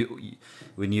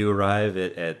when you arrive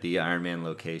at the Ironman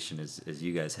location, as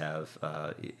you guys have,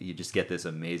 you just get this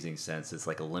amazing sense. It's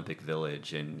like Olympic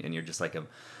Village, and you're just like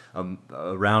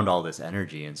around all this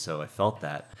energy. And so I felt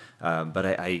that, but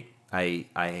I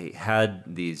had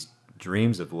these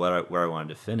dreams of where I wanted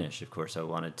to finish. Of course, I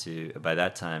wanted to, by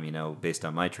that time, based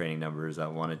on my training numbers, I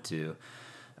wanted to.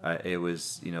 It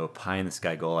was, a pie in the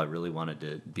sky goal. I really wanted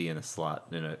to be in a slot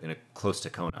in a close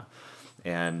to Kona,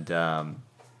 and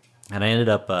I ended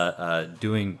up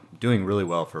doing really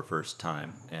well for first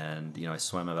time. And I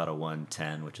swam about a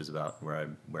 1:10, which is about where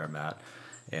I'm at,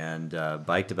 and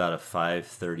biked about a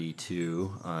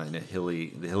 5:32 in the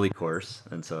hilly course.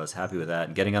 And so I was happy with that.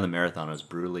 And getting on the marathon, it was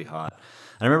brutally hot.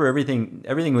 And I remember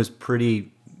everything was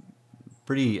pretty.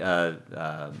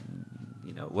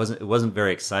 It wasn't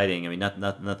very exciting. I mean,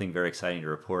 nothing very exciting to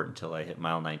report until I hit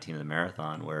mile 19 of the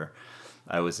marathon, where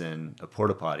I was in a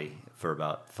porta potty for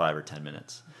about 5 or 10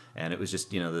 minutes. And it was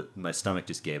just, my stomach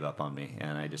just gave up on me,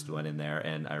 and I just went in there.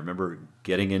 And I remember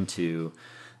getting into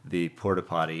the porta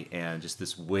potty and just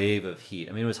this wave of heat.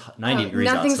 I mean, it was 90 degrees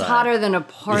outside. Nothing's hotter than a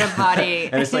porta potty.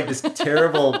 And it's like this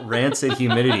terrible rancid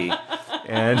humidity.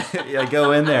 And I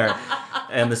go in there,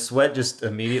 and the sweat just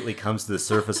immediately comes to the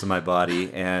surface of my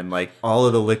body, and like all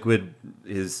of the liquid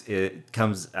it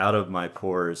comes out of my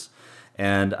pores.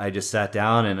 And I just sat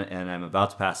down, and I'm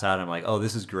about to pass out. And I'm like, oh,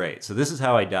 this is great. So this is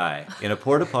how I die. In a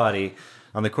porta potty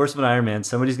on the course of an Ironman.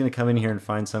 Somebody's going to come in here and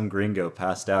find some gringo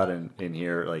passed out in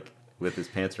here, like with his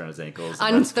pants around his ankles.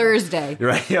 On Thursday.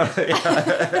 Right. Yeah,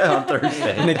 on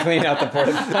Thursday. And they clean out the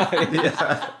porta potty.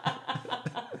 Yeah.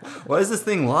 Why is this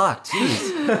thing locked?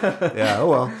 Jeez. Yeah. Oh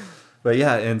well. But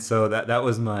yeah, and so that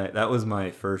was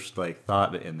my first like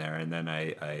thought in there, and then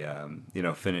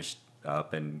I finished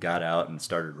up and got out and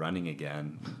started running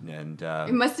again. And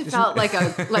it must have felt like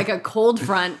a cold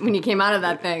front when you came out of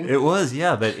that thing. It was,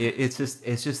 yeah, but it's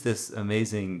just this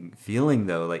amazing feeling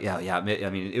though. Like yeah. I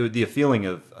mean, it would be a feeling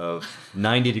of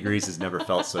 90 degrees has never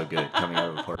felt so good coming out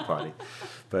of a porta potty.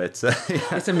 But yeah.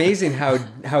 It's amazing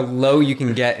how low you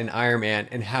can get in Ironman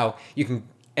and how you can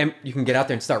get out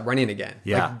there and start running again.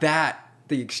 Yeah. Like that.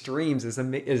 The extremes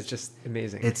is just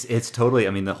amazing. It's totally.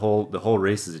 I mean, the whole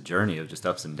race is a journey of just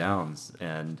ups and downs.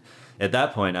 And at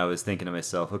that point, I was thinking to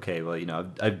myself, okay, well,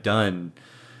 I've done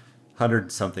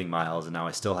 100-something miles, and now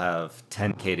I still have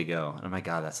 10K to go. And oh my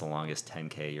God, that's the longest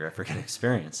 10K you're ever going to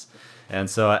experience. And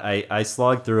so I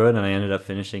slogged through it, and I ended up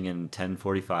finishing in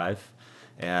 10:45.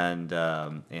 And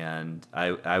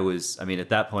I was, I mean, at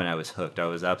that point I was hooked. I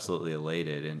was absolutely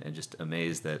elated and just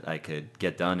amazed that I could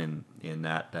get done in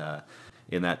that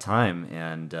time.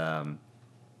 And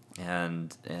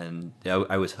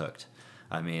I was hooked.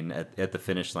 I mean, at the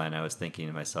finish line, I was thinking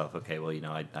to myself, okay, well,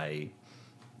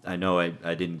 I know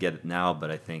I didn't get it now,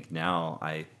 but I think now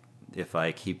if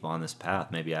I keep on this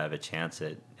path, maybe I have a chance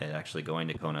at actually going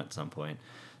to Kona at some point.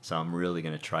 So I'm really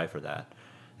going to try for that.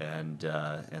 And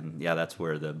yeah, that's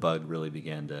where the bug really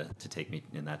began to take me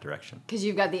in that direction. Because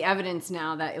you've got the evidence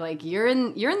now that like you're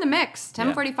in the mix.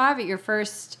 10:45 at your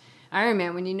first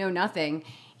Ironman when you know nothing,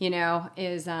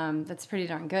 is that's pretty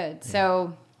darn good. Yeah.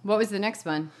 So what was the next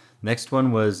one? Next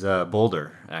one was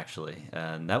Boulder, actually,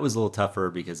 and that was a little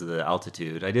tougher because of the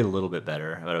altitude. I did a little bit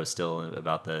better, but I was still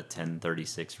about the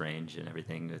 10:36 range and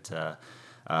everything.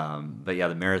 But yeah,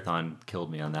 the marathon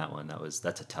killed me on that one.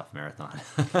 That's a tough marathon.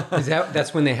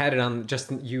 That's when they had it on?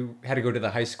 You had to go to the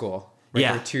high school. Right?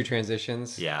 Yeah. There were 2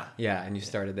 transitions. Yeah. Yeah, and you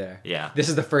started there. Yeah. This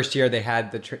is the first year they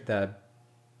had the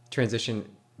transition.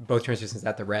 Both transitions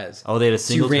at the res. Oh, they had a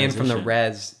single So you ran transition. from the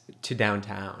res to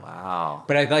downtown. Wow.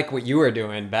 But I like what you were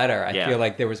doing better. I Yeah. feel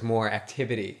like there was more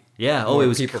activity. Yeah. More It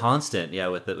was people. constant. Yeah,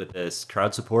 with this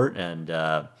crowd support and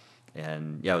yeah,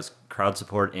 it was crowd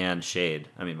support and shade.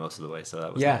 I mean, most of the way. So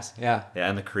that was nice. Yeah. Yeah,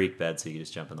 and the creek bed, so you could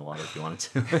just jump in the water if you wanted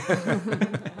to.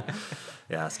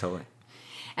 Yeah, it's totally.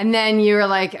 And then you were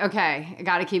like, okay, I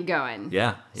got to keep going.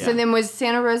 Yeah. So then was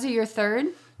Santa Rosa your third?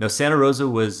 No, Santa Rosa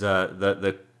was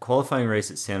the qualifying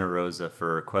race at Santa Rosa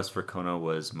for Quest for Kona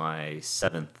was my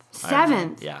 7th.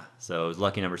 Seventh? Yeah, so it was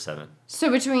lucky number 7.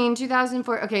 So between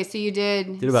 2004, okay, so you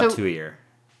did About 2 a year.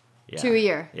 Yeah. 2 a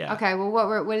year. Yeah. Okay. Well,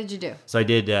 what did you do? So I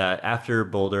did after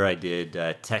Boulder. I did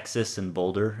Texas and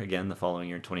Boulder again the following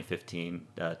year in 2015.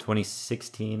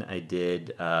 2016 I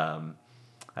did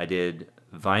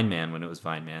Vineman when it was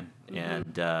Vineman,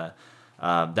 and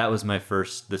that was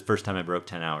the first time I broke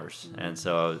 10 hours, and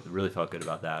so I really felt good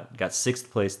about that. Got 6th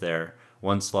place there,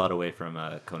 1 slot away from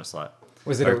a Kona slot.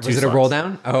 Was it Or a 2 slots. roll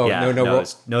down? Oh, yeah, no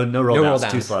roll roll downs,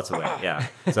 downs. 2 slots away. Yeah,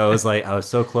 so it was like I was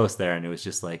so close there, and it was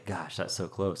just like, gosh, that's so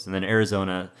close. And then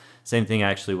Arizona, same thing.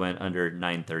 I actually went under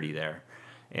 9:30 there,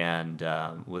 and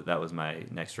that was my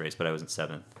next race. But I was in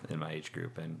 7th in my age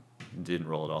group and didn't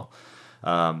roll at all.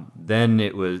 Then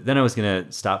I was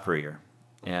gonna stop for a year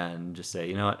and just say,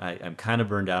 you know what, I'm kind of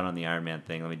burned out on the Ironman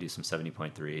thing. Let me do some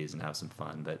 70.3s and have some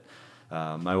fun. But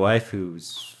my wife,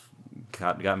 who's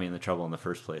got me in the trouble in the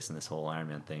first place in this whole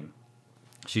Ironman thing,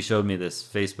 she showed me this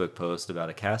Facebook post about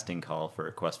a casting call for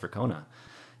a Quest for Kona,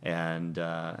 and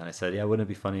I said, yeah, wouldn't it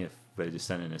be funny if I just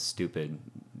sent in a stupid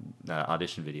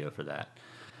audition video for that?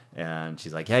 And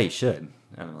she's like, yeah, you should.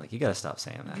 And I'm like, you gotta stop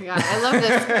saying that. God, I love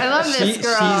this. I love this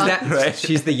girl. Right?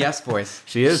 She's the yes voice.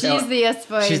 She is. She's the yes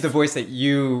voice. She's the voice that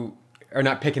you are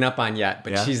not picking up on yet,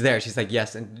 but Yeah. she's there. She's like,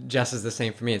 yes. And Jess is the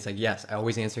same for me. It's like, yes. I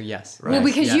always answer yes. Right. Well,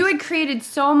 because Yes. you had created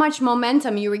so much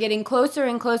momentum. You were getting closer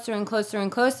and closer and closer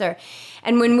and closer.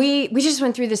 And when we just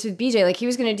went through this with BJ, like he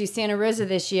was going to do Santa Rosa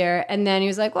this year. And then he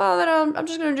was like, well, then I'm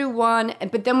just going to do one.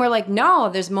 But then we're like, no,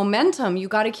 there's momentum. You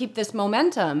got to keep this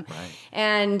momentum. Right.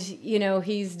 And,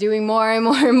 he's doing more and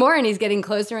more and more. And he's getting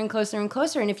closer and closer and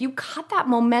closer. And if you cut that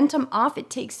momentum off, it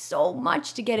takes so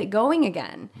much to get it going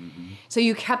again. Mm-hmm. So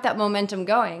you kept that momentum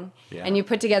going. Yeah. And you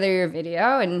put together your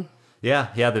video and...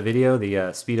 Yeah, the video, the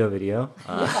Speedo video.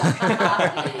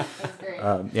 That's great.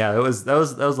 Yeah, that was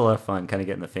a lot of fun, kind of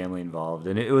getting the family involved,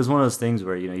 and it was one of those things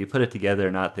where you put it together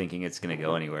not thinking it's going to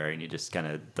go anywhere, and you just kind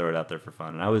of throw it out there for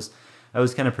fun. And I was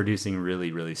kind of producing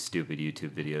really, really stupid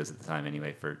YouTube videos at the time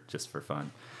anyway, for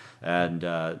fun. And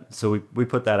so we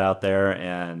put that out there,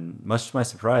 and much to my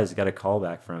surprise, I got a call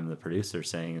back from the producer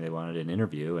saying they wanted an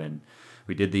interview, and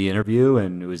we did the interview,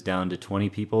 and it was down to 20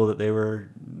 people that they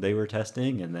were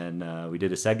testing, and then we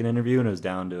did a second interview, and it was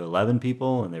down to 11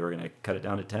 people, and they were going to cut it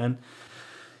down to 10,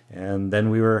 and then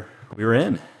we were we were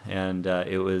in, and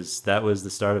that was the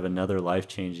start of another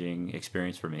life-changing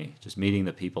experience for me. Just meeting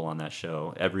the people on that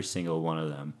show, every single one of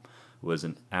them was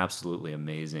an absolutely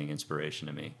amazing inspiration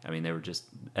to me. I mean, they were just,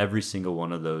 every single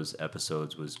one of those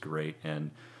episodes was great,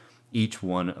 and each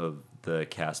one of the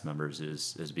cast members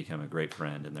has become a great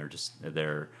friend, and they're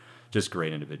just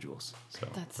great individuals. So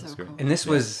that's so great. cool. And this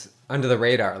was under the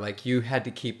radar. Like, you had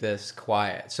to keep this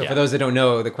quiet. So Yeah. for those that don't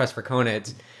know, the Quest for Kona,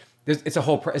 it's this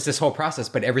whole process,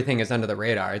 but everything is under the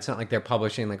radar. It's not like they're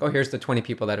publishing like, oh, here's the 20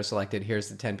 people that are selected, here's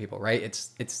the 10 people, right?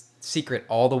 It's secret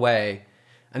all the way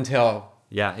until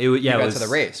you got to the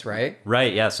race, right?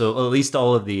 Right. Yeah. So at least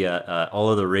all of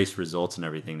the race results and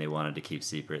everything they wanted to keep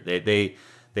secret. They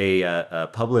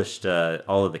published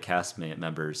all of the cast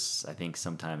members, I think,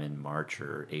 sometime in March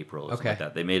or April or something like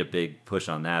that. They made a big push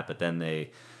on that, but then they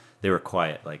were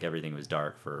quiet. Like, everything was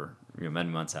dark for many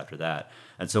months after that.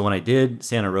 And so when I did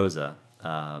Santa Rosa,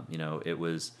 it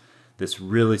was this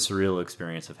really surreal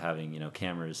experience of having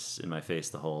cameras in my face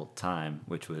the whole time,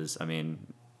 which was, I mean,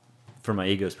 from my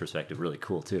ego's perspective, really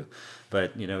cool too.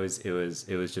 But it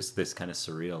was just this kind of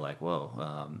surreal, like,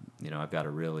 whoa, I've got to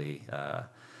really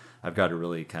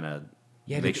kind of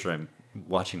make sure I'm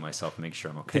watching myself and make sure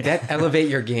I'm okay. Did that elevate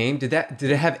your game? Did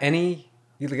it have any,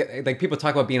 like, people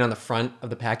talk about being on the front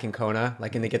of the pack in Kona,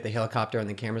 like, and they get the helicopter and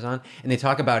the cameras on, and they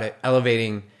talk about it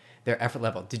elevating their effort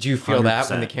level. Did you feel 100%. That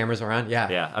when the cameras were on? Yeah.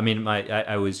 Yeah. I mean,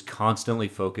 I was constantly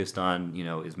focused on,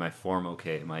 is my form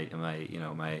okay? Am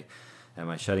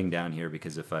I shutting down here?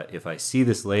 Because if I see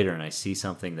this later and I see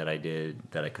something that I did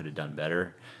that I could have done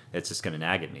better, it's just going to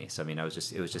nag at me. So I mean, it was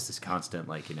just this constant,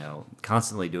 like,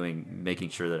 constantly making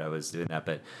sure that I was doing that.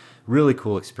 But really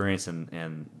cool experience,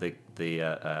 and the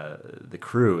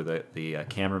crew, the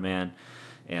cameraman,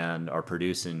 and our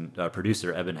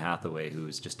producer Evan Hathaway, who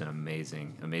is just an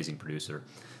amazing producer.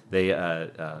 They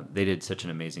did such an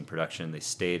amazing production.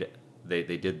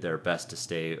 They did their best to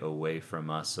stay away from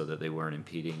us so that they weren't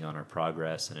impeding on our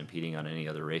progress and impeding on any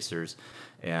other racers.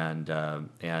 And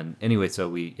anyway, so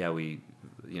we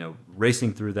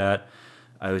racing through that,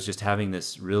 I was just having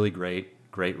this really great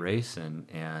race.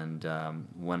 And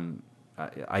when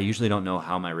I usually don't know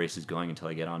how my race is going until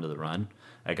I get onto the run.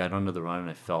 I got onto the run and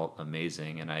I felt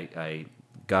amazing. And I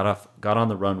got on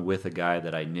the run with a guy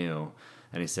that I knew,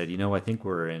 and he said, I think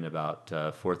we're in about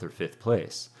 4th or 5th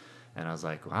place. And I was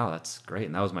like, wow, that's great.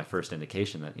 And that was my first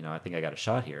indication that, I think I got a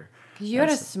shot here. Because you had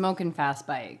a smoking fast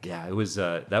bike. Yeah, it was,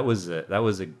 that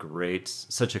was a great,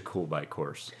 such a cool bike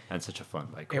course and such a fun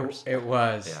bike course. It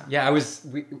was. Yeah,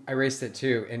 I raced it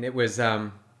too. And it was,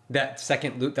 that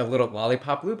second loop, the little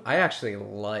lollipop loop, I actually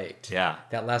liked. Yeah.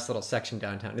 That last little section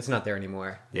downtown. It's not there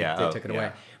anymore. Yeah. They took it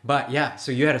away. But yeah,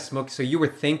 so you had a smoke. So you were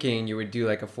thinking you would do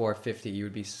like a 450. You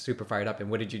would be super fired up.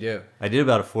 And what did you do? I did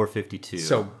about a 452.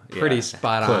 So pretty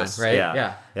spot close, on, right?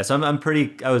 Yeah. So I'm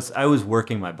pretty. I was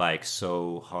working my bike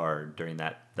so hard during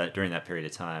that period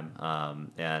of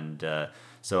time,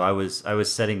 so I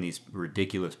was setting these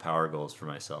ridiculous power goals for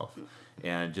myself,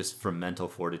 and just from mental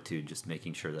fortitude, just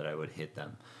making sure that I would hit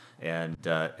them.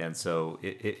 And so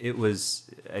it was,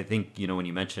 I think, when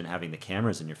you mentioned having the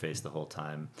cameras in your face the whole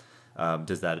time,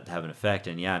 does that have an effect?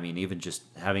 And yeah, I mean, even just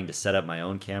having to set up my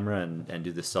own camera and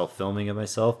do the self-filming of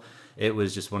myself, it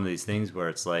was just one of these things where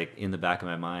it's like in the back of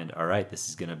my mind, all right, this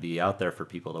is going to be out there for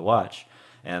people to watch.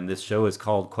 And this show is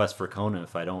called Quest for Kona.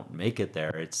 If I don't make it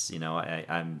there, it's,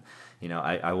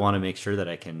 I want to make sure that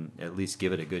I can at least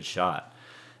give it a good shot.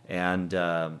 And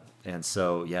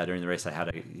so, yeah, during the race, I had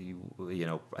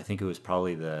I think it was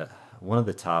probably one of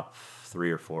the top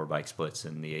 3 or 4 bike splits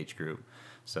in the age group.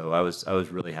 So I was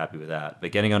really happy with that.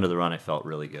 But getting onto the run, I felt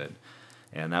really good,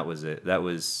 and that was it. That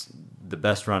was the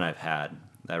best run I've had.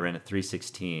 I ran a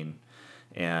 3:16,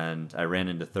 and I ran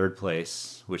into 3rd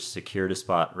place, which secured a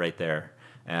spot right there.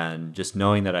 And just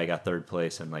knowing that I got 3rd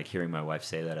place, and like hearing my wife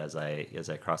say that as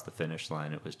I crossed the finish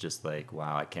line, it was just like,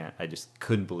 wow, I just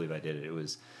couldn't believe I did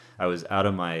it. I was out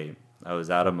of my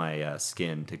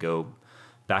skin to go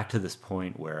back to this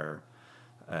point where,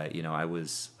 I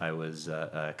was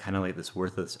kind of like this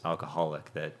worthless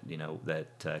alcoholic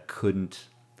that couldn't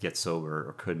get sober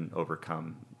or couldn't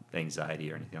overcome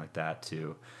anxiety or anything like that,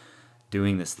 to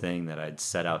doing this thing that I'd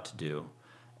set out to do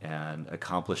and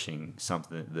accomplishing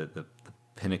something, the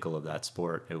pinnacle of that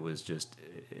sport. It was just,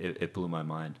 it blew my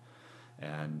mind.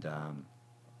 And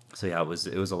so yeah, it was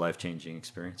a life-changing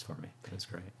experience for me. It was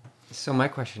great. So my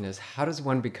question is, how does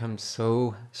one become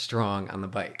so strong on the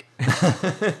bike?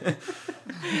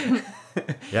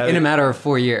 Yeah, in a matter of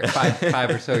 4 years, five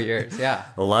or so years. Yeah.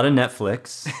 a lot of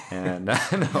Netflix and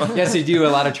Yes, you do a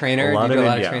lot of trainer. You do a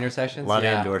lot of trainer sessions. A lot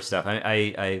of indoor stuff.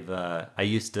 I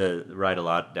used to ride a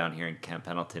lot down here in Camp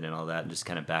Pendleton and all that, and just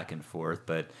kind of back and forth.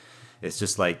 But it's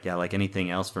just like anything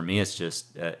else for me. It's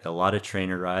just a lot of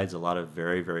trainer rides, a lot of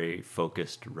very, very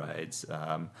focused rides.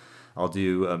 I'll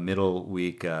do a middle of the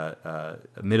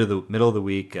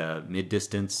week mid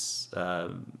distance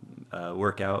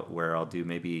workout where I'll do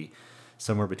maybe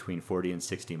somewhere between 40 and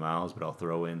 60 miles, but I'll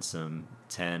throw in some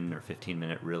 10 or 15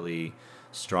 minute really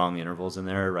strong intervals in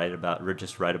there, right above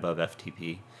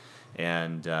FTP.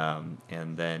 And then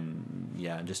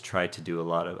just try to do a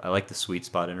lot of, I like the sweet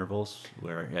spot intervals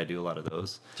where I do a lot of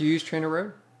those. Do you use Trainer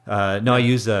Road? No, I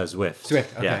use Zwift.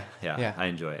 Zwift, okay. Yeah, I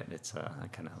enjoy it. It's I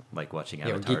kind of like watching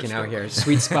We're Avatar. geeking out here.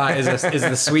 Sweet spot is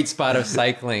the sweet spot of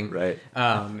cycling. Right.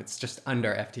 It's just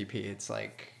under FTP. It's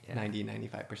like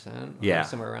 90-95%. Yeah.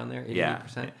 Somewhere around there.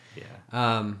 80%.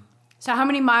 Yeah. So how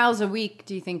many miles a week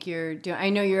do you think you're doing?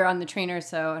 I know you're on the trainer,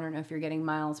 so I don't know if you're getting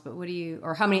miles, but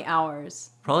or how many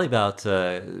hours? Probably about,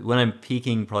 when I'm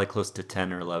peaking, probably close to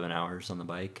 10 or 11 hours on the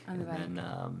bike. On the bike.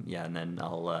 And then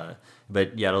I'll,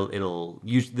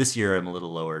 this year I'm a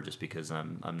little lower just because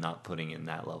I'm not putting in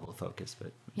that level of focus,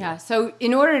 but. Yeah. So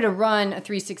in order to run a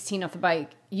 316 off the bike,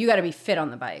 you got to be fit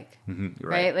on the bike,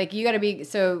 right? Like you got to be,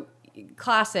 so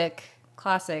classic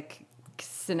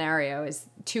scenario is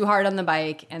too hard on the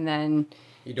bike and then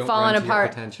you don't falling run to apart.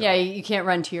 your potential. Yeah, you can't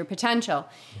run to your potential.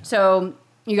 Yeah. So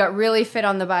you got really fit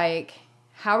on the bike.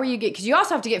 How are you because you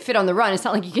also have to get fit on the run. It's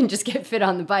not like you can just get fit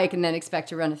on the bike and then expect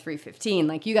to run a 315.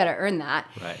 Like you got to earn that.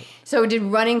 Right. So did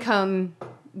running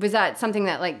was that something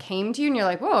that like came to you and you're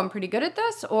like, whoa, I'm pretty good at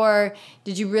this? Or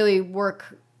did you really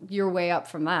work your way up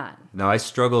from that? No, I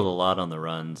struggled a lot on the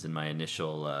runs in my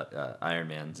initial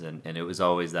Ironmans, and it was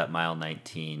always that mile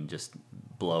 19 just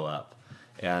blow up.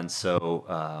 And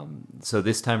so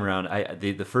this time around,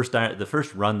 the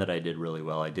first run that I did really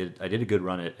well, I did a good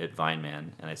run at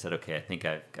Vineman, and I said, okay, I think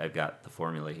I've got the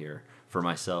formula here for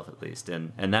myself at least,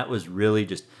 and that was really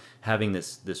just having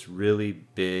this really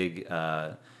big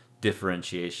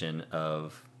differentiation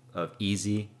of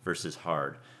easy versus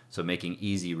hard. So making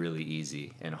easy really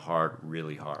easy and hard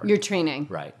really hard. Your training.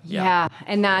 Right. Yeah.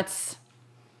 And that's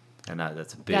a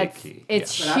big key.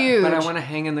 It's yeah. huge. But I want to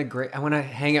hang I want to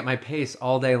hang at my pace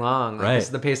all day long. Like, right. This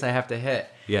is the pace I have to hit.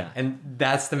 Yeah. And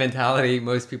that's the mentality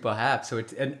most people have. So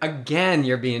and again,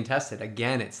 you're being tested.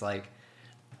 Again, it's like,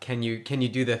 can you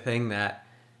do the thing that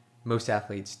most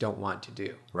athletes don't want to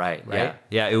do? Right.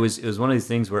 Yeah. It was one of these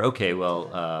things where, okay,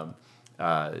 well,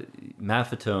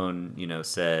 Maffetone,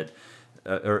 said,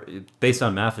 or based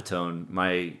on Maffetone,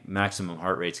 my maximum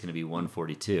heart rate is going to be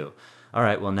 142. All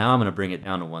right, well now I'm going to bring it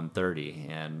down to 130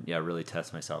 and really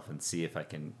test myself and see if I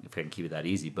can keep it that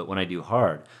easy. But when I do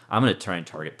hard, I'm going to try and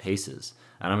target paces,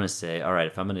 and I'm going to say, all right,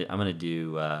 if I'm going to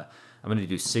do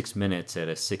 6 minutes at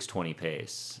a 6:20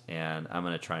 pace, and I'm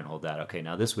going to try and hold that. Okay,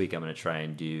 now this week I'm going to try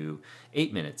and do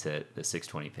 8 minutes at a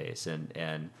 6:20 pace,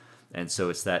 and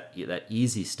so it's that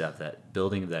easy stuff, that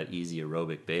building of that easy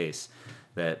aerobic base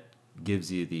that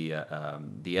gives you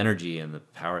the energy and the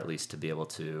power, at least, to be able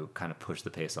to kind of push the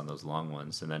pace on those long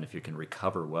ones. And then if you can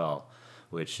recover well,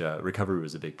 which recovery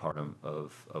was a big part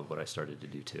of what I started to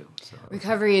do too. So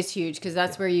recovery is huge because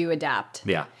that's where you adapt.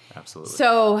 Yeah, absolutely.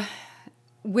 So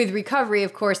with recovery,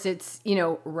 of course, it's,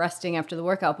 resting after the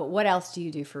workout, but what else do you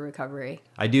do for recovery?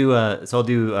 I do, I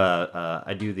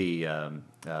do the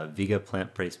Vega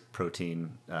plant-based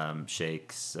protein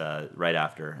shakes right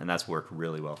after, and that's worked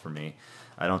really well for me.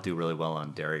 I don't do really well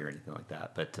on dairy or anything like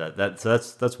that, but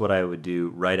that's what I would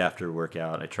do right after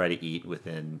workout. I try to eat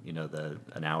within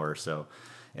an hour or so,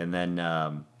 and then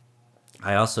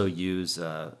I also use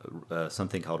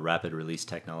something called rapid release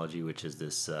technology, which is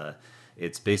this.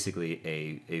 It's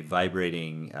basically a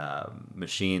vibrating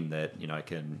machine that I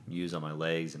can use on my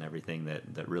legs and everything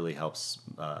that really helps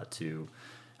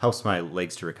my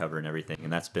legs to recover and everything,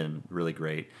 and that's been really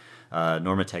great.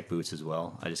 Normatec boots as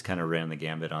well. I just kind of ran the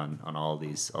gambit on all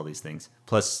these things.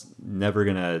 Plus, never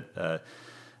gonna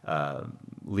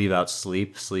leave out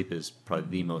sleep. Sleep is probably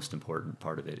the most important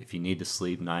part of it. If you need to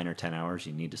sleep 9 or 10 hours,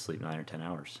 you need to sleep 9 or 10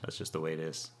 hours. That's just the way it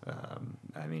is.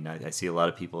 I see a lot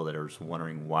of people that are just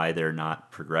wondering why they're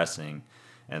not progressing,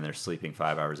 and they're sleeping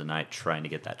 5 hours a night trying to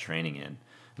get that training in.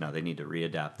 Now they need to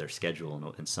readapt their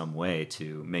schedule in some way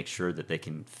to make sure that they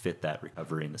can fit that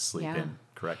recovery and the sleep in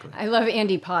correctly. I love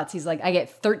Andy Potts. He's like, I get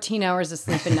 13 hours of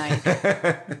sleep a night.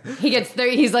 He gets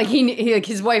 30. He's like,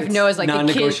 his wife knows, like,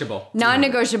 non-negotiable. The kid,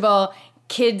 non-negotiable.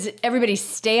 Kids, everybody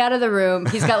stay out of the room.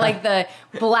 He's got like the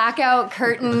blackout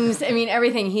curtains. I mean,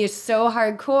 everything. He is so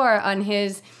hardcore on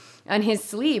his on his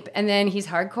sleep, and then he's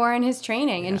hardcore on his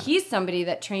training. And he's somebody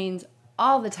that trains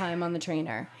all the time on the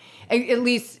trainer. At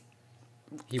least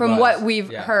from what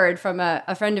we've heard from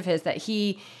a friend of his, that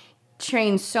he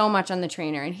trains so much on the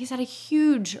trainer, and he's had a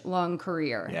huge long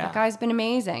career. Yeah. That guy's been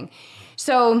amazing.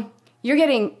 So you're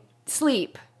getting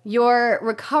sleep, you're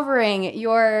recovering,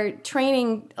 you're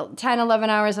training 10, 11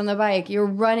 hours on the bike, you're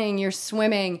running, you're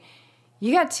swimming.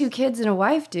 You got 2 kids and a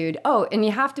wife, dude. Oh, and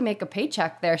you have to make a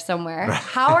paycheck there somewhere. Right.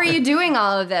 How are you doing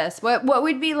all of this? What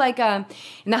would be like in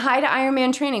the High to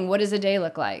Ironman training, what does a day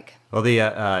look like? Well,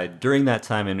 during that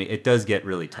time, and it does get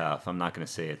really tough. I'm not going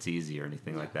to say it's easy or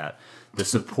anything like that. The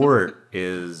support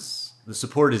is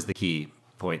the key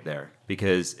point there,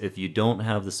 because if you don't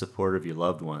have the support of your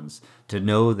loved ones, to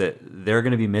know that they're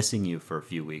going to be missing you for a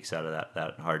few weeks out of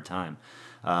that hard time,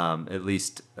 at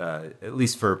least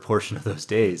for a portion of those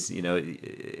days,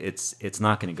 it's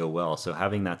not going to go well. So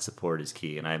having that support is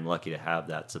key, and I'm lucky to have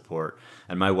that support.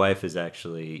 And my wife is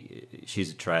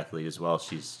she's a triathlete as well.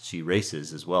 She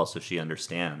races as well, so she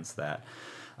understands that.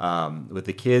 With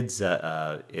the kids,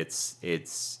 it's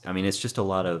just a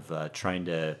lot of trying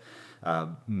to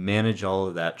manage all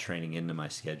of that training into my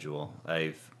schedule.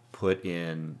 I've put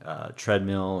in a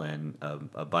treadmill and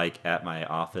a bike at my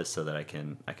office so that I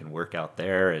can work out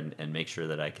there and make sure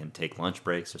that I can take lunch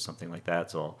breaks or something like that.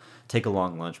 So I'll take a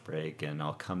long lunch break and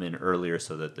I'll come in earlier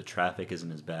so that the traffic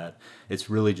isn't as bad. It's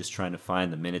really just trying to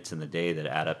find the minutes in the day that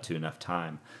add up to enough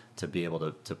time to be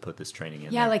able to put this training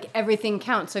in. Yeah, there. like everything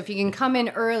counts. So if you can come in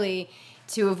early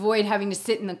to avoid having to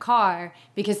sit in the car,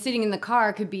 because sitting in the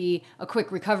car could be a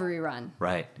quick recovery run.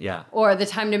 Right, yeah. Or the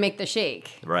time to make the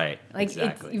shake. Right, like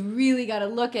exactly. You really got to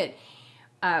look at...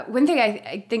 one thing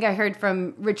I think I heard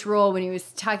from Rich Roll when he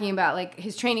was talking about like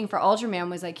his training for Ultraman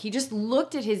was like he just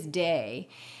looked at his day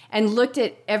and looked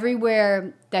at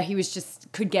everywhere that he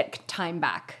could get time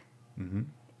back. Mm-hmm.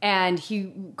 And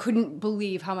he couldn't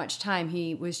believe how much time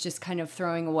he was just kind of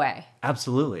throwing away.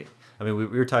 Absolutely. I mean, we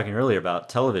were talking earlier about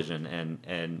television, and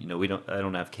I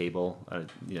don't have cable. I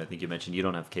think you mentioned you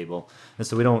don't have cable, and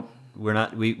so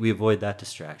we avoid that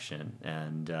distraction.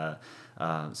 And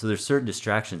so there's certain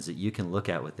distractions that you can look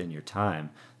at within your time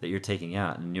that you're taking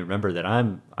out. And you remember that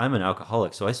I'm an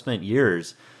alcoholic, so I spent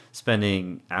years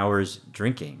spending hours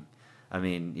drinking. I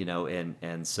mean,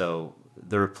 and so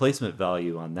the replacement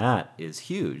value on that is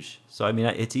huge. So I mean,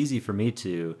 it's easy for me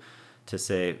to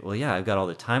say, well, yeah, I've got all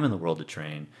the time in the world to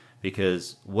train,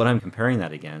 because what I'm comparing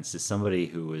that against is somebody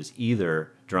who was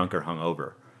either drunk or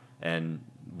hungover and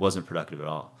wasn't productive at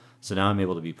all. So now I'm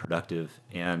able to be productive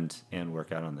and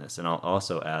work out on this. And I'll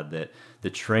also add that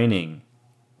the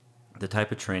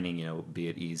type of training, be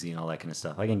it easy and all that kind of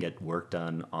stuff, I can get work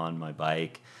done on my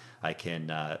bike. I can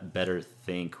better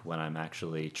think when I'm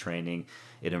actually training.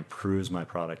 It improves my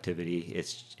productivity.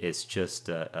 It's just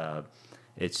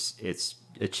it's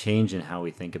a change in how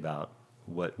we think about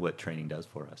what training does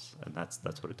for us, and that's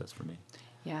what it does for me.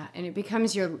 Yeah, and it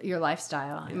becomes your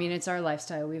lifestyle. Yeah. I mean, it's our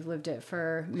lifestyle. We've lived it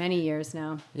for many years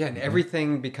now. Yeah, and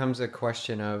everything becomes a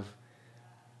question of,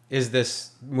 is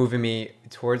this moving me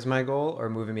towards my goal or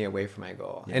moving me away from my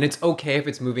goal? Yeah. And it's okay if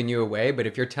it's moving you away, but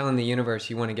if you're telling the universe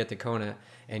you want to get to Kona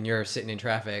and you're sitting in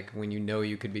traffic when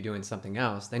you could be doing something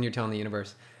else, then you're telling the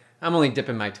universe, I'm only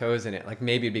dipping my toes in it. Like,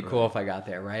 maybe it'd be cool if I got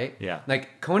there, right? Yeah.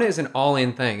 Like, Kona is an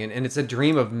all-in thing, and it's a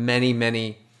dream of many,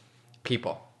 many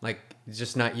people. Like, it's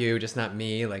just not you, just not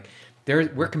me. Like,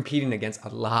 we're competing against a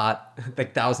lot,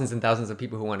 like thousands and thousands of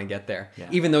people who want to get there. Yeah.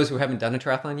 Even those who haven't done a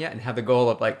triathlon yet and have the goal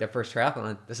of, like, their first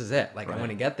triathlon, this is it. Like, I want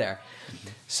to get there.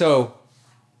 So...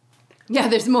 yeah,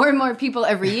 there's more and more people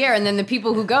every year, and then the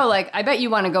people who go, like, I bet you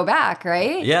want to go back,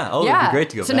 right? Yeah, it'd be great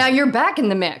to go back. So now you're back in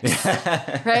the mix,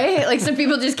 right? Like, some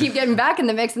people just keep getting back in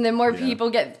the mix, and then more people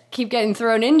keep getting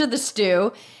thrown into the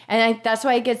stew, and that's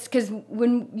why it gets, because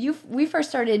when we first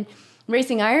started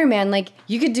racing Ironman, like,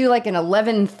 you could do like an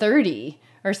 11:30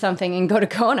 or something and go to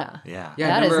Kona. Yeah,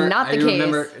 that is not the case. I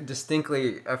remember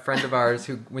distinctly a friend of ours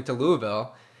who went to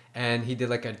Louisville. And he did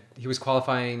he was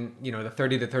qualifying, the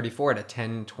 30 to 34 at a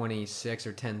 10:26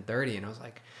 or 10:30. And I was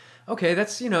like, okay,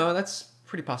 that's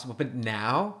pretty possible. But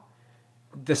now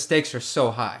the stakes are so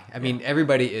high. I mean,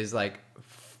 everybody is like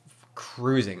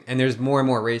cruising, and there's more and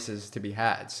more races to be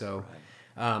had. So,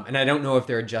 and I don't know if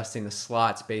they're adjusting the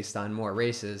slots based on more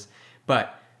races,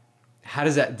 but how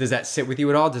does that sit with you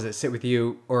at all? Does it sit with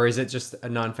you, or is it just a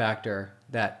non-factor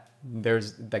that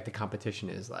there's like the competition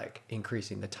is like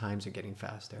increasing, the times are getting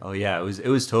faster? Oh yeah, it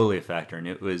was totally a factor, and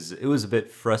it was a bit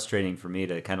frustrating for me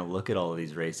to kind of look at all of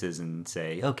these races and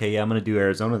say, okay, yeah, I'm going to do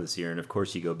Arizona this year, and of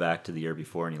course you go back to the year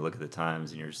before and you look at the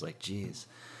times and you're just like, geez,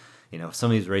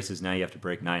 some of these races now you have to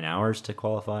break 9 hours to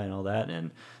qualify and all that.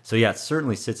 And so, yeah, it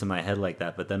certainly sits in my head like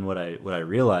that. But then what I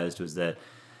realized was that,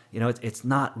 it's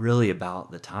not really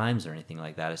about the times or anything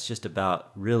like that. It's just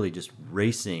about really just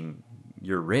racing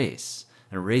your race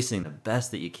and racing the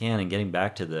best that you can and getting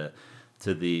back to the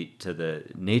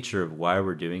nature of why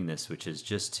we're doing this, which is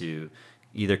just to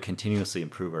either continuously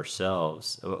improve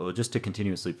ourselves or just to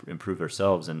continuously improve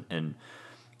ourselves and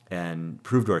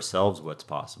prove to ourselves what's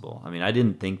possible. I mean, I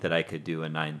didn't think that I could do a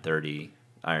 9:30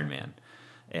 Ironman.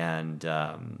 And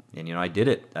I did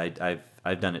it.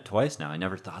 I've done it twice now. I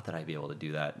never thought that I'd be able to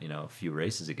do that, a few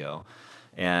races ago.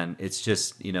 And it's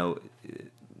just,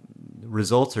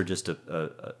 results are just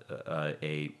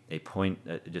a point,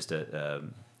 just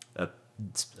a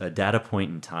data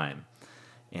point in time.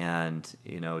 And,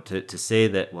 to say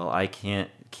that, well, I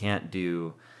can't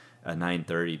do a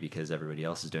 9:30 because everybody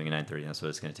else is doing a 9:30. That's what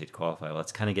it's going to take to qualify. Well,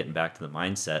 that's kind of getting back to the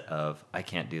mindset of I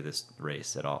can't do this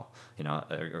race at all.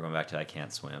 Or going back to I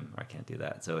can't swim or I can't do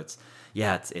that. So it's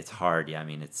hard. Yeah, I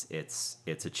mean it's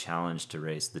a challenge to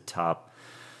race the top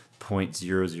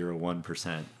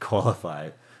 0.001%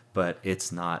 qualify, but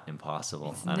it's not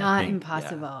impossible. It's not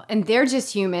impossible. Yeah. And they're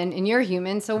just human and you're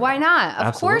human, so why not?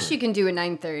 Of course you can do a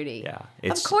 9:30.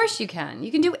 Yeah. Of course you can.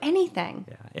 You can do anything.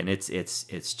 Yeah. And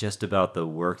it's just about the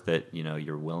work that,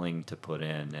 you're willing to put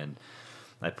in. And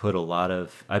I put a lot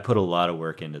of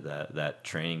work into that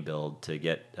training build to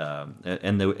get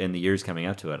and the years coming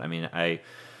up to it. I mean,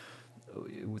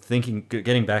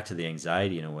 getting back to the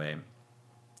anxiety in a way,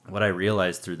 what I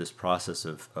realized through this process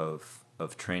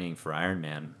of training for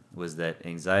Ironman was that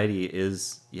anxiety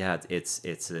is,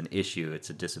 it's an issue, it's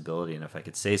a disability. And if I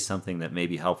could say something that may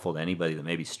be helpful to anybody that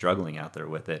may be struggling out there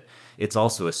with it, it's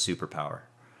also a superpower.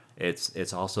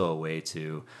 It's also a way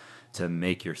to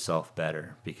make yourself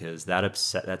better, because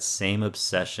that same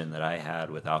obsession that I had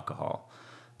with alcohol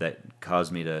that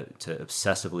caused me to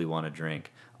obsessively want to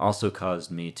drink also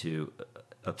caused me to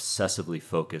obsessively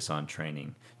focus on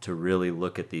training, to really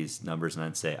look at these numbers and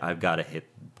then say, I've got to hit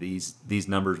these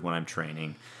numbers when I'm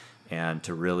training, and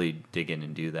to really dig in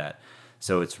and do that.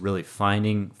 So it's really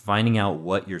finding out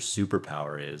what your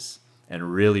superpower is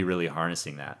and really, really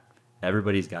harnessing that.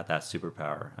 Everybody's got that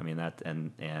superpower. I mean, that,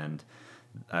 and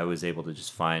I was able to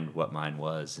just find what mine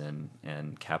was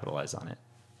and capitalize on it.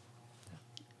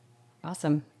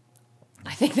 Awesome.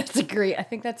 I think that's a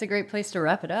great place to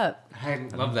wrap it up. I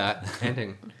love that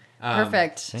ending.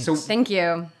 Perfect. So thank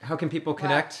you. How can people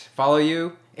connect, follow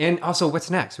you, and also what's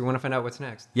next? We want to find out what's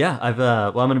next. Yeah, I'm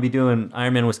going to be doing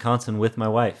Ironman Wisconsin with my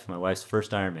wife. My wife's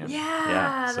first Ironman.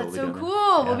 Yeah, that's so cool.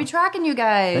 Yeah. We'll be tracking you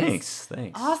guys.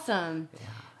 Thanks. Awesome.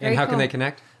 Yeah. And how can they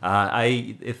connect?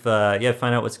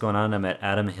 Find out what's going on. I'm at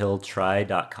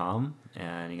adamhilltry.com,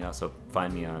 and you can also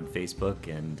find me on Facebook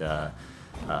and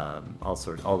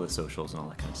all the socials and all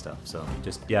that kind of stuff. So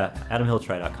just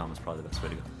adamhilltry.com is probably the best way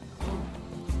to go.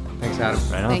 Thanks, Adam.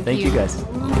 Right on. Thank you guys.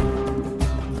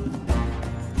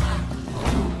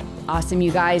 Awesome,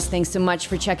 you guys. Thanks so much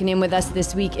for checking in with us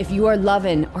this week. If you are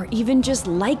loving or even just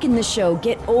liking the show,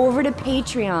 get over to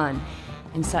Patreon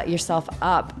and set yourself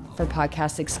up for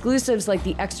podcast exclusives like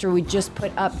the extra we just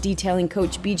put up detailing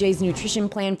Coach BJ's nutrition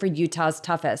plan for Utah's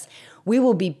toughest. We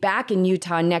will be back in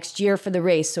Utah next year for the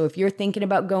race, so if you're thinking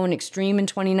about going extreme in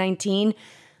 2019,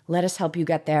 let us help you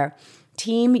get there.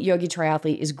 Team Yogi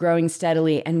Triathlete is growing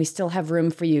steadily, and we still have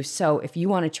room for you. So if you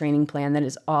want a training plan that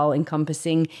is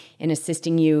all-encompassing and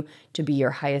assisting you to be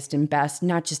your highest and best,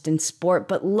 not just in sport,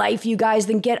 but life, you guys,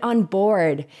 then get on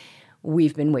board.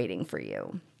 We've been waiting for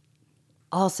you.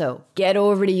 Also, get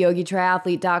over to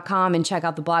yogitriathlete.com and check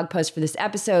out the blog post for this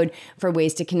episode for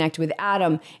ways to connect with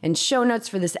Adam and show notes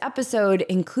for this episode,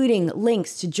 including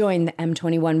links to join the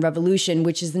M21 Revolution,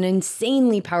 which is an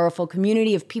insanely powerful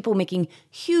community of people making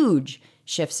huge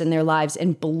shifts in their lives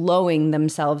and blowing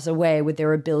themselves away with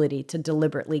their ability to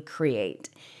deliberately create.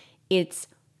 It's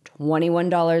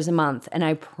 $21 a month, and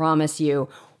I promise you,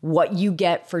 what you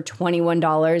get for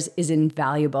 $21 is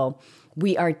invaluable.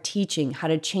 We are teaching how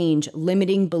to change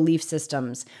limiting belief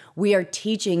systems. We are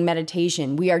teaching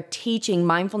meditation. We are teaching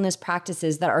mindfulness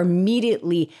practices that are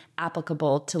immediately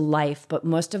applicable to life. But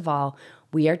most of all,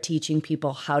 we are teaching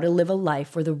people how to live a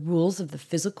life where the rules of the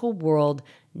physical world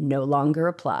no longer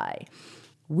apply.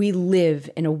 We live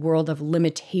in a world of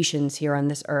limitations here on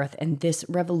this earth, and this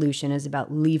revolution is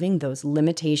about leaving those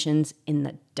limitations in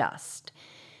the dust.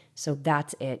 So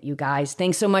that's it, you guys.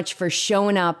 Thanks so much for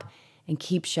showing up. And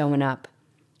keep showing up.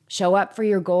 Show up for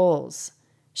your goals.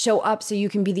 Show up so you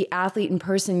can be the athlete and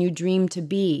person you dream to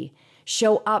be.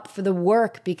 Show up for the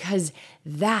work, because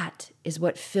that is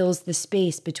what fills the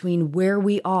space between where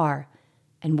we are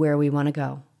and where we want to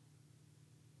go.